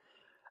mind.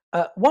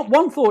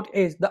 One thought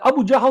is the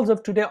Abu Jahals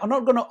of today are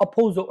not going to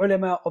oppose the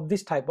ulama of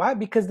this type. Why?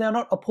 Because they are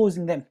not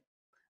opposing them.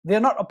 They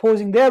are not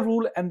opposing their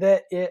rule and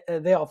their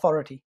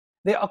authority.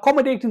 They are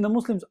accommodating the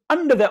Muslims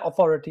under their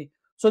authority.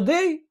 So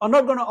they are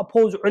not going to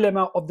oppose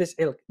ulama of this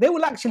ilk. They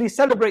will actually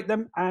celebrate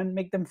them and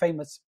make them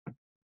famous.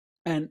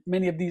 And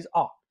many of these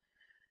are.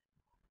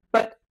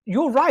 But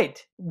you're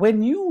right.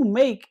 When you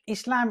make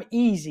Islam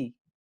easy,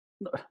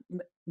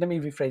 let me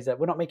rephrase that.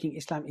 We're not making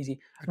Islam easy.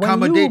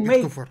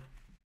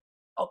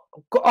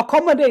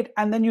 Accommodate,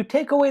 and then you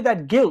take away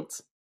that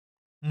guilt,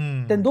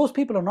 then those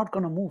people are not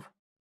going to move.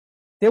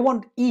 They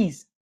want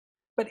ease.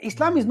 But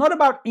Islam is not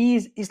about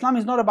ease. Islam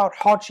is not about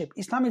hardship.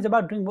 Islam is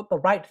about doing what the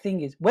right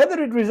thing is.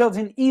 Whether it results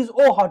in ease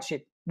or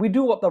hardship, we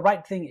do what the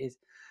right thing is.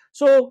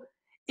 So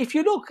if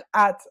you look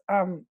at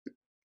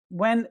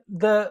when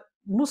the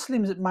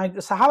Muslims,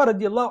 Sahaba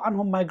radiallahu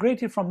anhum,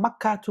 migrated from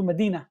Mecca to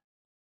Medina,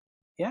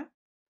 yeah,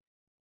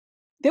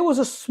 there was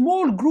a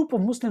small group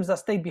of Muslims that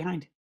stayed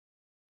behind.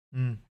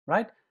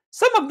 Right?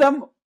 Some of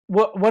them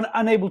were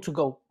unable to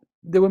go.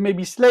 They were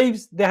maybe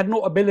slaves. They had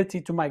no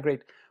ability to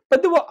migrate.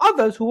 But there were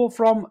others who were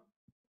from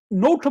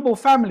notable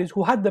families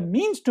who had the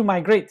means to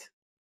migrate,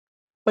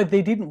 but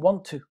they didn't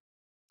want to.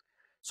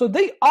 So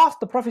they asked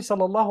the Prophet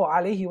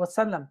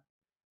ﷺ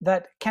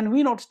that, can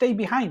we not stay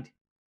behind?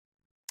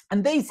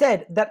 And they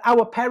said that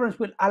our parents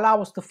will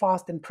allow us to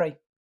fast and pray.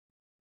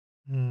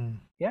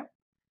 Yeah.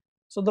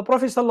 So the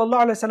Prophet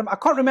ﷺ, I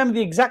can't remember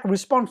the exact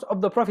response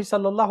of the Prophet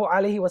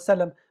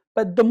ﷺ,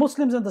 but the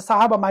Muslims and the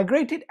Sahaba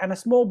migrated and a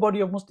small body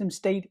of Muslims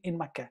stayed in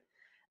Mecca.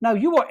 Now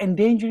you are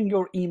endangering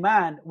your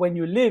Iman when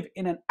you live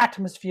in an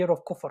atmosphere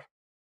of kufr.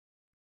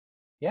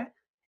 Yeah?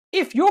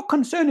 If your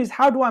concern is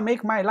how do I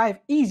make my life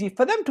easy,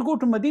 for them to go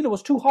to Medina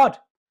was too hard.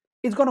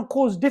 It's going to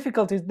cause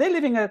difficulties. They're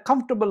living a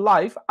comfortable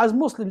life as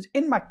Muslims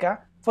in Mecca.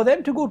 For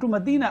them to go to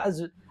Medina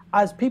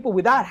as people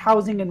without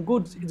housing and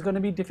goods, it's going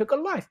to be a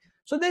difficult life.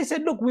 So they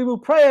said, look, we will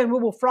pray and we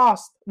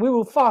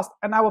will fast,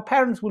 and our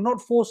parents will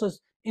not force us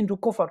into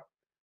kufr.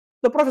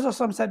 The Prophet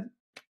ﷺ said,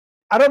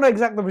 I don't know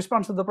exactly the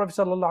response of the Prophet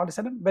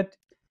ﷺ, but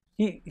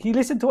he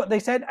listened to what they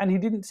said and he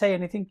didn't say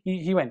anything.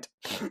 He went.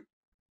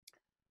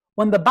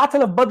 When the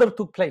Battle of Badr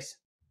took place,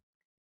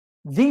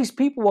 these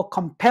people were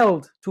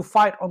compelled to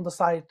fight on the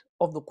side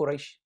of the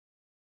Quraysh.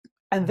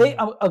 And they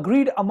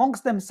agreed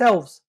amongst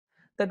themselves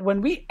that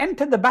when we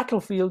enter the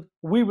battlefield,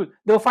 they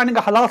were finding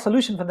a halal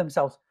solution for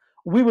themselves.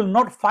 We will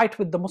not fight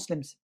with the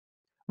Muslims.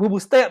 We will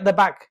stay at the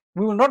back.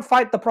 We will not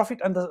fight the Prophet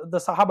and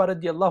the Sahaba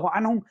radiallahu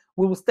anhum.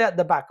 We will stay at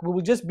the back. We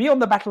will just be on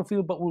the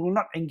battlefield, but we will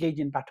not engage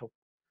in battle.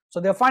 So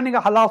they're finding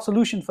a halal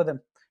solution for them,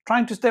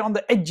 trying to stay on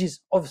the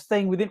edges of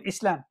staying within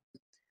Islam.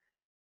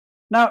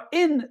 Now,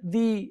 in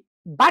the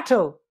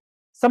battle,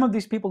 some of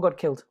these people got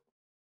killed.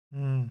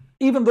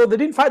 Even though they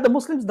didn't fight the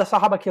Muslims, the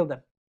Sahaba killed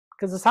them.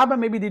 Because the Sahaba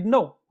maybe didn't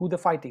know who they're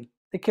fighting.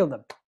 They killed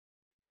them.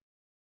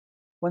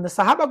 When the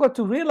Sahaba got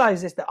to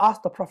realize this, they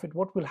asked the Prophet,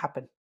 what will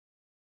happen?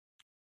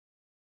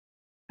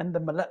 And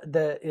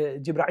the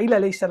Jibreel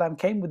alayhi salam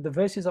came with the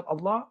verses of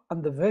Allah,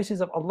 and the verses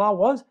of Allah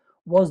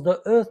was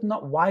the earth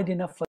not wide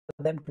enough for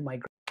them to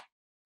migrate?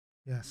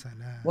 Yes,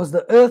 was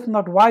the earth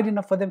not wide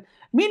enough for them?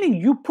 Meaning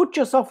you put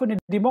yourself in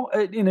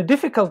a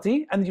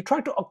difficulty and you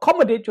try to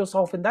accommodate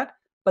yourself in that,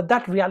 but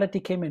that reality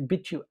came and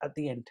bit you at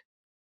the end.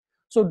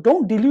 So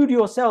don't delude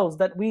yourselves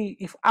that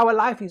if our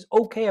life is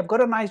okay, I've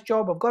got a nice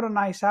job, I've got a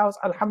nice house,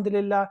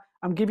 alhamdulillah,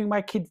 I'm giving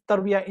my kids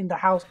tarbiyah in the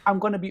house, I'm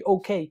going to be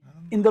okay.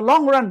 In the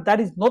long run, that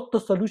is not the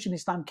solution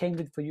Islam came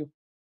with for you.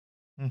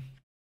 And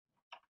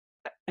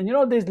you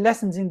know, there's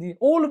lessons in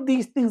all of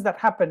these things that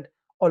happened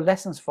are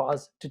lessons for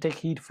us to take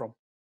heed from.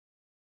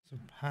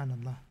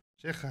 Subhanallah.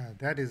 Shaykh,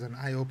 that is an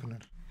eye-opener.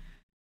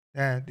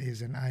 That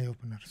is an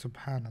eye-opener.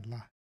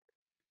 Subhanallah.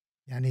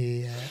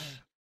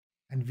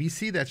 And we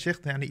see that, Shaykh,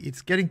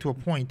 it's getting to a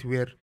point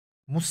where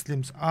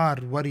Muslims are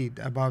worried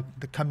about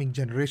the coming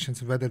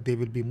generations, whether they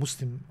will be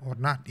Muslim or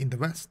not in the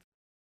West.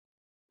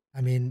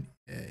 I mean,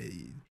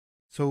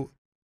 so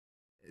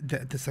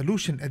the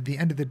solution at the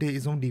end of the day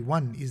is only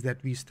one, is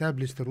that we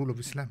establish the rule of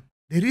Islam.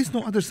 There is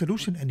no other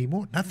solution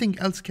anymore. Nothing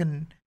else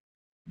can...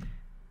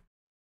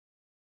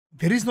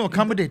 There is no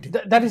accommodating.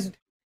 That is,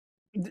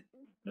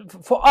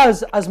 for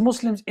us as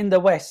Muslims in the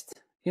West,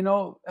 you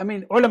know, I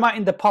mean, ulama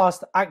in the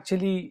past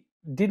actually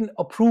didn't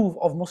approve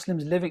of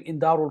Muslims living in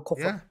Darul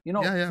Kufr.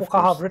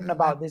 Fuqaha have written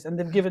about this, and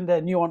they've given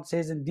their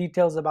nuances and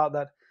details about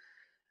that.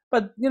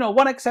 But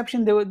one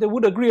exception they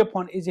would agree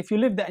upon is if you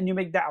live there and you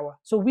make da'wah.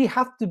 So we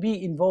have to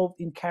be involved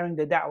in carrying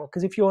the da'wah,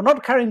 because if you're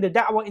not carrying the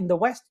da'wah in the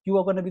West, you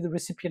are going to be the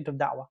recipient of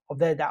da'wah, of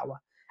their da'wah.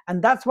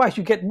 And that's why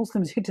you get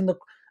Muslims hitting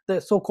the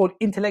so-called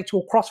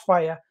intellectual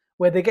crossfire,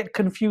 where they get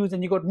confused,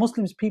 and you got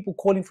Muslims, people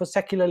calling for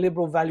secular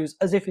liberal values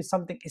as if it's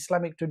something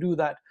Islamic to do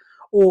that,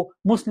 or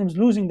Muslims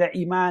losing their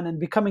iman and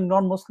becoming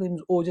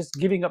non-Muslims, or just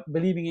giving up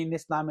believing in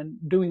Islam and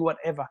doing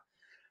whatever.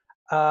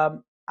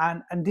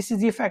 And this is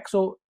the effect.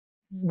 So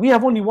we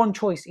have only one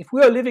choice. If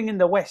we are living in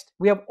the West,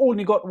 we have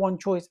only got one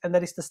choice, and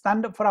that is to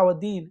stand up for our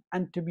deen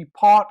and to be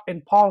part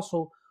and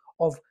parcel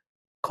of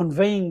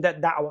conveying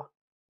that da'wah.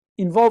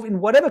 Involved in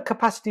whatever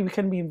capacity we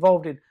can be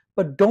involved in,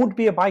 but don't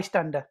be a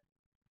bystander.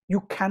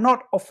 You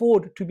cannot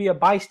afford to be a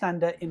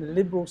bystander in a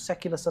liberal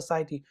secular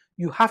society.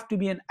 You have to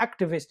be an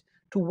activist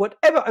to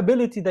whatever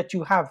ability that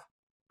you have,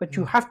 but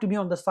you have to be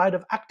on the side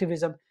of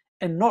activism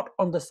and not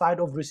on the side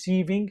of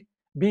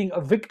being a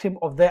victim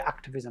of their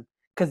activism.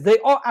 Because they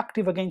are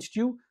active against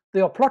you,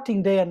 they are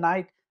plotting day and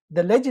night.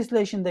 The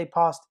legislation they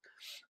passed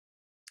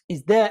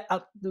is there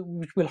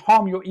which will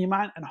harm your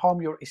iman and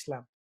harm your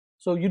Islam.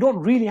 So you don't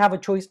really have a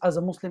choice as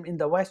a Muslim in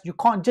the West. You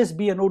can't just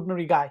be an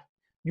ordinary guy.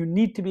 You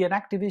need to be an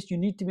activist. You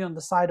need to be on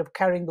the side of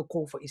carrying the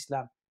call for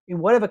Islam. In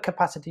whatever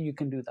capacity you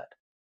can do that.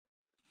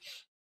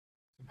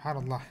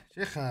 SubhanAllah.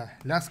 Sheikh,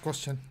 last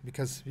question,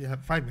 because we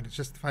have 5 minutes,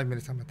 just 5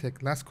 minutes I'm going to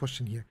take. Last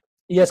question here.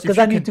 Yes, because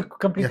I need to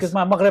complete, because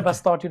my Maghrib has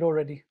started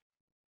already.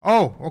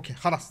 Oh, okay.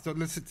 Khalas. So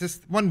let's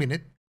just 1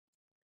 minute.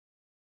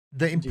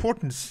 The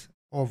importance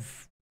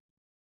of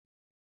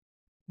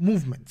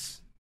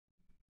movements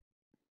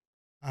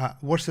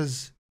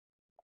versus,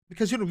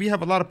 because we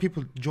have a lot of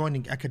people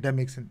joining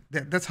academics, and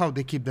that's how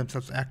they keep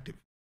themselves active,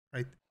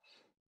 right?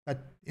 But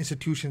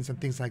institutions and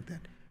things like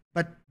that.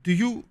 But do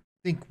you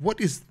think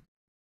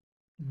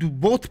do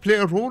both play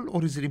a role,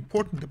 or is it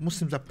important that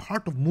Muslims are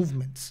part of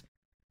movements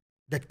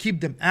that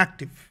keep them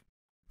active?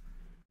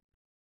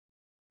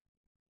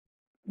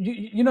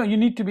 You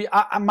need to be,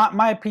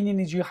 my opinion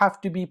is you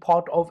have to be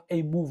part of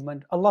a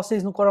movement. Allah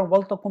says in the Quran,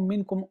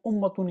 وَلْتَكُمْ مِنْكُمْ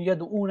أُمَّةٌ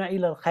يَدْعُونَ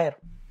إِلَى الْخَيْرِ.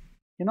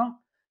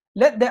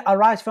 Let there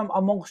arise from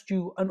amongst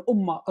you an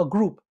ummah, a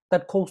group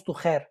that calls to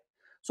khair.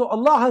 So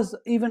Allah has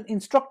even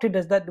instructed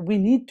us that we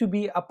need to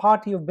be a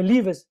party of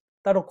believers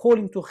that are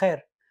calling to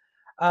khair.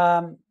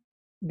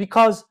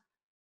 Because,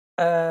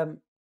 sorry,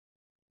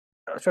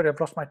 I've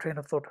lost my train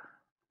of thought.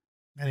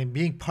 And in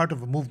being part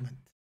of a movement.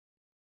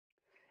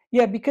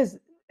 Yeah, because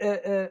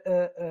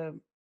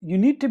you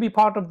need to be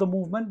part of the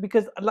movement,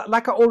 because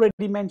like I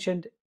already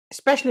mentioned,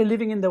 especially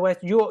living in the West,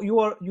 you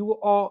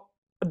are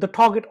the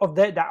target of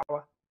their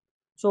da'wah.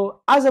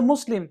 So as a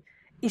Muslim,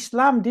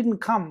 Islam didn't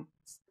come,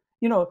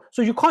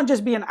 so you can't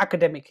just be an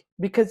academic,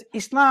 because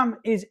Islam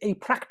is a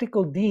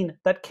practical deen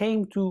that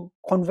came to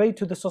convey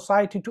to the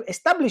society, to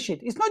establish it.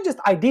 It's not just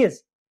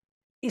ideas.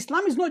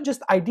 Islam is not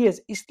just ideas.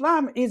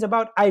 Islam is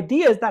about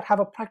ideas that have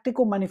a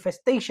practical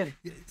manifestation.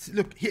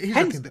 Look,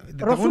 here's the thing.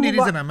 The only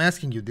reason I'm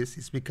asking you this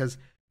is because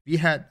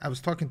I was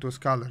talking to a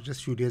scholar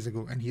just a few days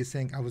ago, and he's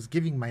saying I was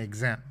giving my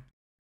exam.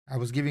 I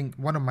was giving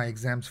one of my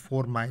exams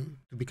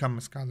to become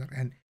a scholar.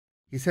 And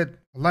he said,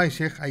 Wallahi,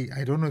 Sheikh,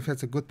 I don't know if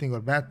that's a good thing or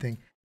bad thing,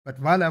 but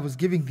while I was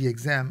giving the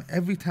exam,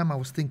 every time I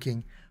was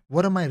thinking,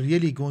 what am I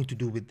really going to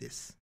do with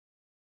this?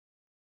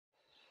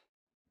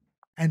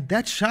 And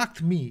that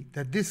shocked me,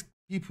 that these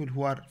people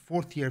who are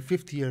 4th year,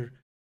 5th year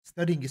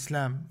studying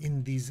Islam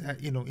in these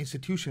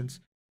institutions,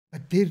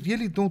 but they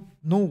really don't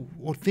know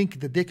or think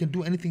that they can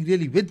do anything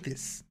really with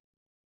this.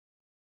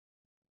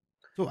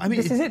 So I mean,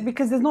 this is it,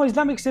 because there's no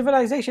Islamic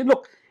civilization.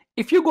 Look,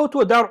 if you go to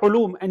a Dar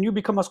Ulum and you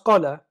become a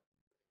scholar,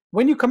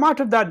 when you come out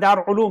of that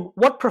Dar Ulum,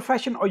 what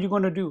profession are you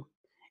going to do?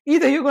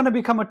 Either you're going to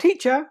become a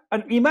teacher,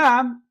 an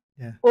imam,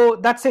 or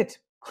that's it.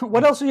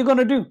 What else are you going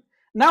to do?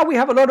 Now we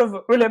have a lot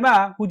of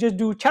ulama who just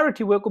do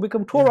charity work or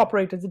become tour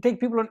operators. They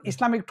take people on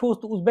Islamic tours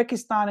to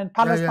Uzbekistan and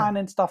Palestine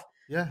and stuff.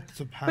 Yeah,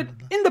 subhanallah. But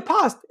in the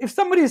past, if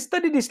somebody has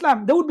studied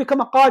Islam, they would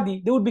become a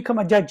qadi, they would become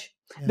a judge,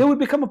 they would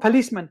become a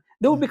policeman,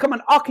 they would become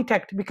an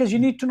architect, because you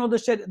need to know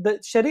the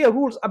Sharia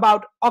rules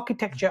about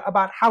architecture,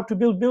 about how to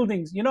build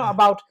buildings,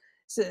 about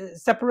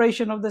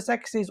separation of the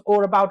sexes,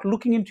 or about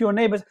looking into your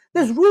neighbors.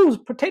 There's rules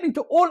pertaining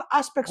to all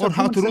aspects of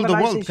how to rule the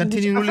world,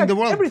 continue ruling the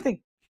world. Everything.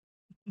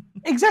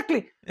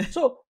 Exactly.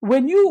 So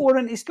when you were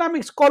an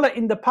Islamic scholar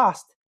in the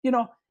past,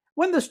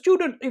 when the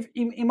student, if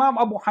Imam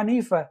Abu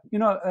Hanifa,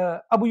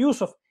 Abu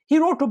Yusuf, he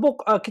wrote a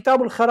book,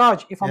 Kitab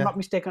al-Kharaj, if I'm not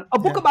mistaken, a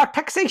book about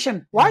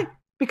taxation. Why?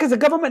 Because the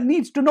government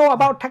needs to know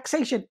about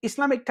taxation,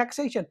 Islamic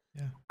taxation.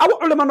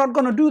 Our ulama are not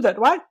going to do that.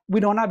 Why? We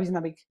don't have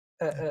Islamic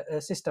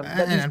system.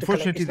 And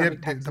unfortunately,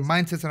 the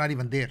mindsets are not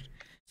even there.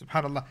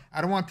 SubhanAllah.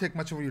 I don't want to take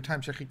much of your time,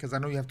 Shaykh, because I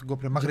know you have to go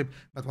to Maghrib.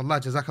 But Wallah,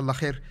 Jazakallah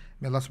khair.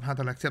 May Allah subhanahu wa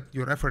ta'ala accept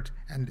your effort.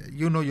 And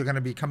you're going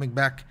to be coming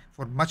back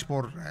for much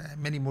more,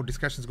 many more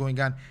discussions going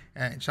on.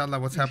 Inshallah,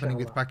 what's happening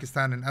with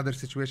Pakistan and other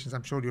situations,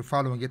 I'm sure you're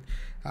following it.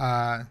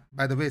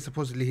 By the way,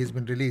 supposedly he's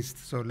been released.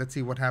 So let's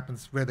see what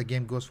happens, where the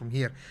game goes from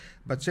here.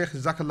 But Shaykh,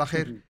 Jazakallah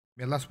khair.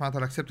 May Allah subhanahu wa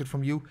ta'ala accept it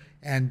from you.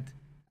 And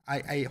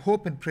I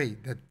hope and pray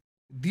that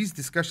these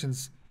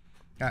discussions,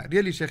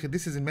 really, Sheikh,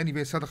 this is in many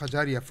ways sadaqah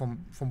jariyah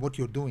from what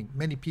you're doing.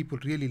 Many people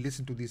really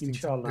listen to these things.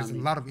 Inshallah, There's a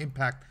Ameen. lot of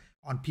impact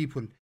on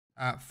people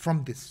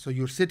from this. So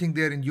you're sitting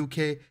there in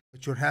UK,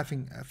 but you're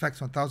having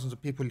effects on thousands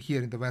of people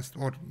here in the West,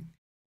 or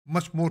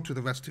much more to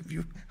the west of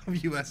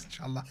US,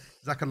 inshallah.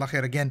 Jazakallah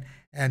khair again,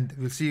 and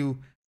we'll see you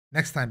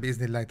next time,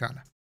 bi'iznillahi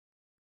ta'ala.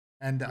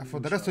 And for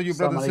the rest of you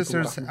brothers and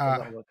sisters,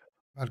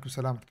 alaikum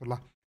salam wa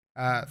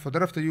rahmatullah. For the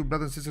rest of you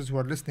brothers and sisters who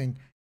are listening,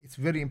 it's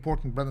very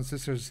important, brothers and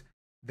sisters,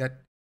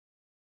 that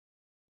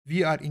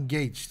we are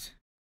engaged.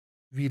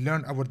 We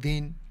learn our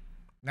deen,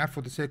 not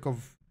for the sake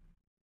of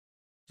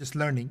just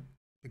learning,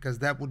 because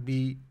that would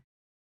be,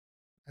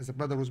 as the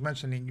brother was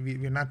mentioning,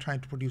 we're not trying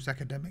to produce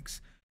academics.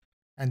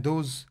 And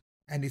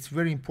it's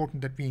very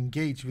important that we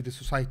engage with the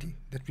society,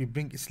 that we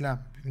bring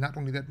Islam. Not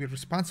only that, we're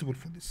responsible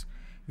for this.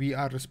 We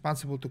are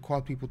responsible to call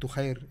people to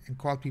khair, and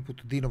call people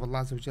to deen of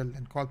Allah Azza wa Jal,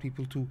 and call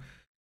people to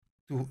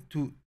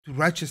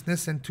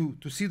righteousness, and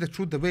to see the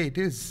truth the way it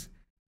is.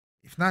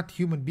 If not,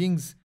 human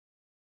beings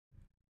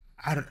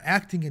are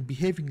acting and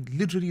behaving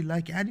literally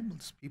like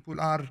animals.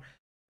 People are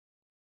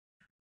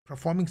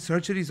performing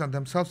surgeries on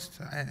themselves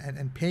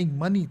and paying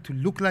money to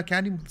look like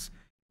animals.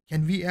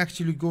 Can we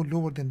actually go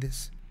lower than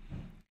this?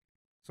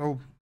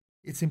 So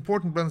it's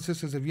important, brothers and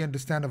sisters, that we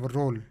understand our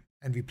role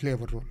and we play our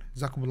role.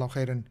 Jazakumullahu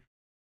khairan.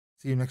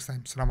 See you next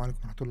time. Assalamu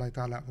alaikum wa rahmatullahi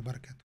ta'ala wa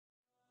barakatuh.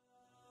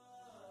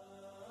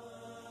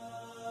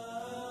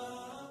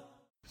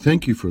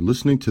 Thank you for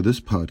listening to this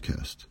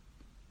podcast.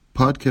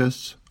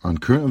 Podcasts on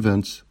current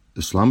events,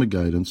 Islamic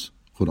guidance,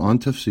 Quran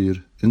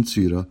tafsir, and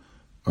seerah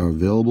are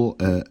available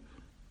at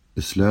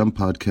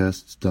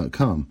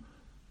islampodcasts.com,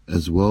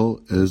 as well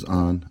as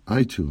on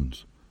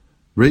iTunes.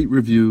 Rate,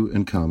 review,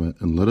 and comment,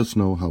 and let us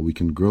know how we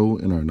can grow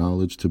in our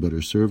knowledge to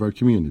better serve our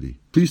community.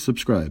 Please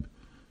subscribe,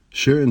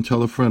 share, and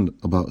tell a friend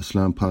about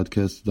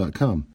islampodcasts.com.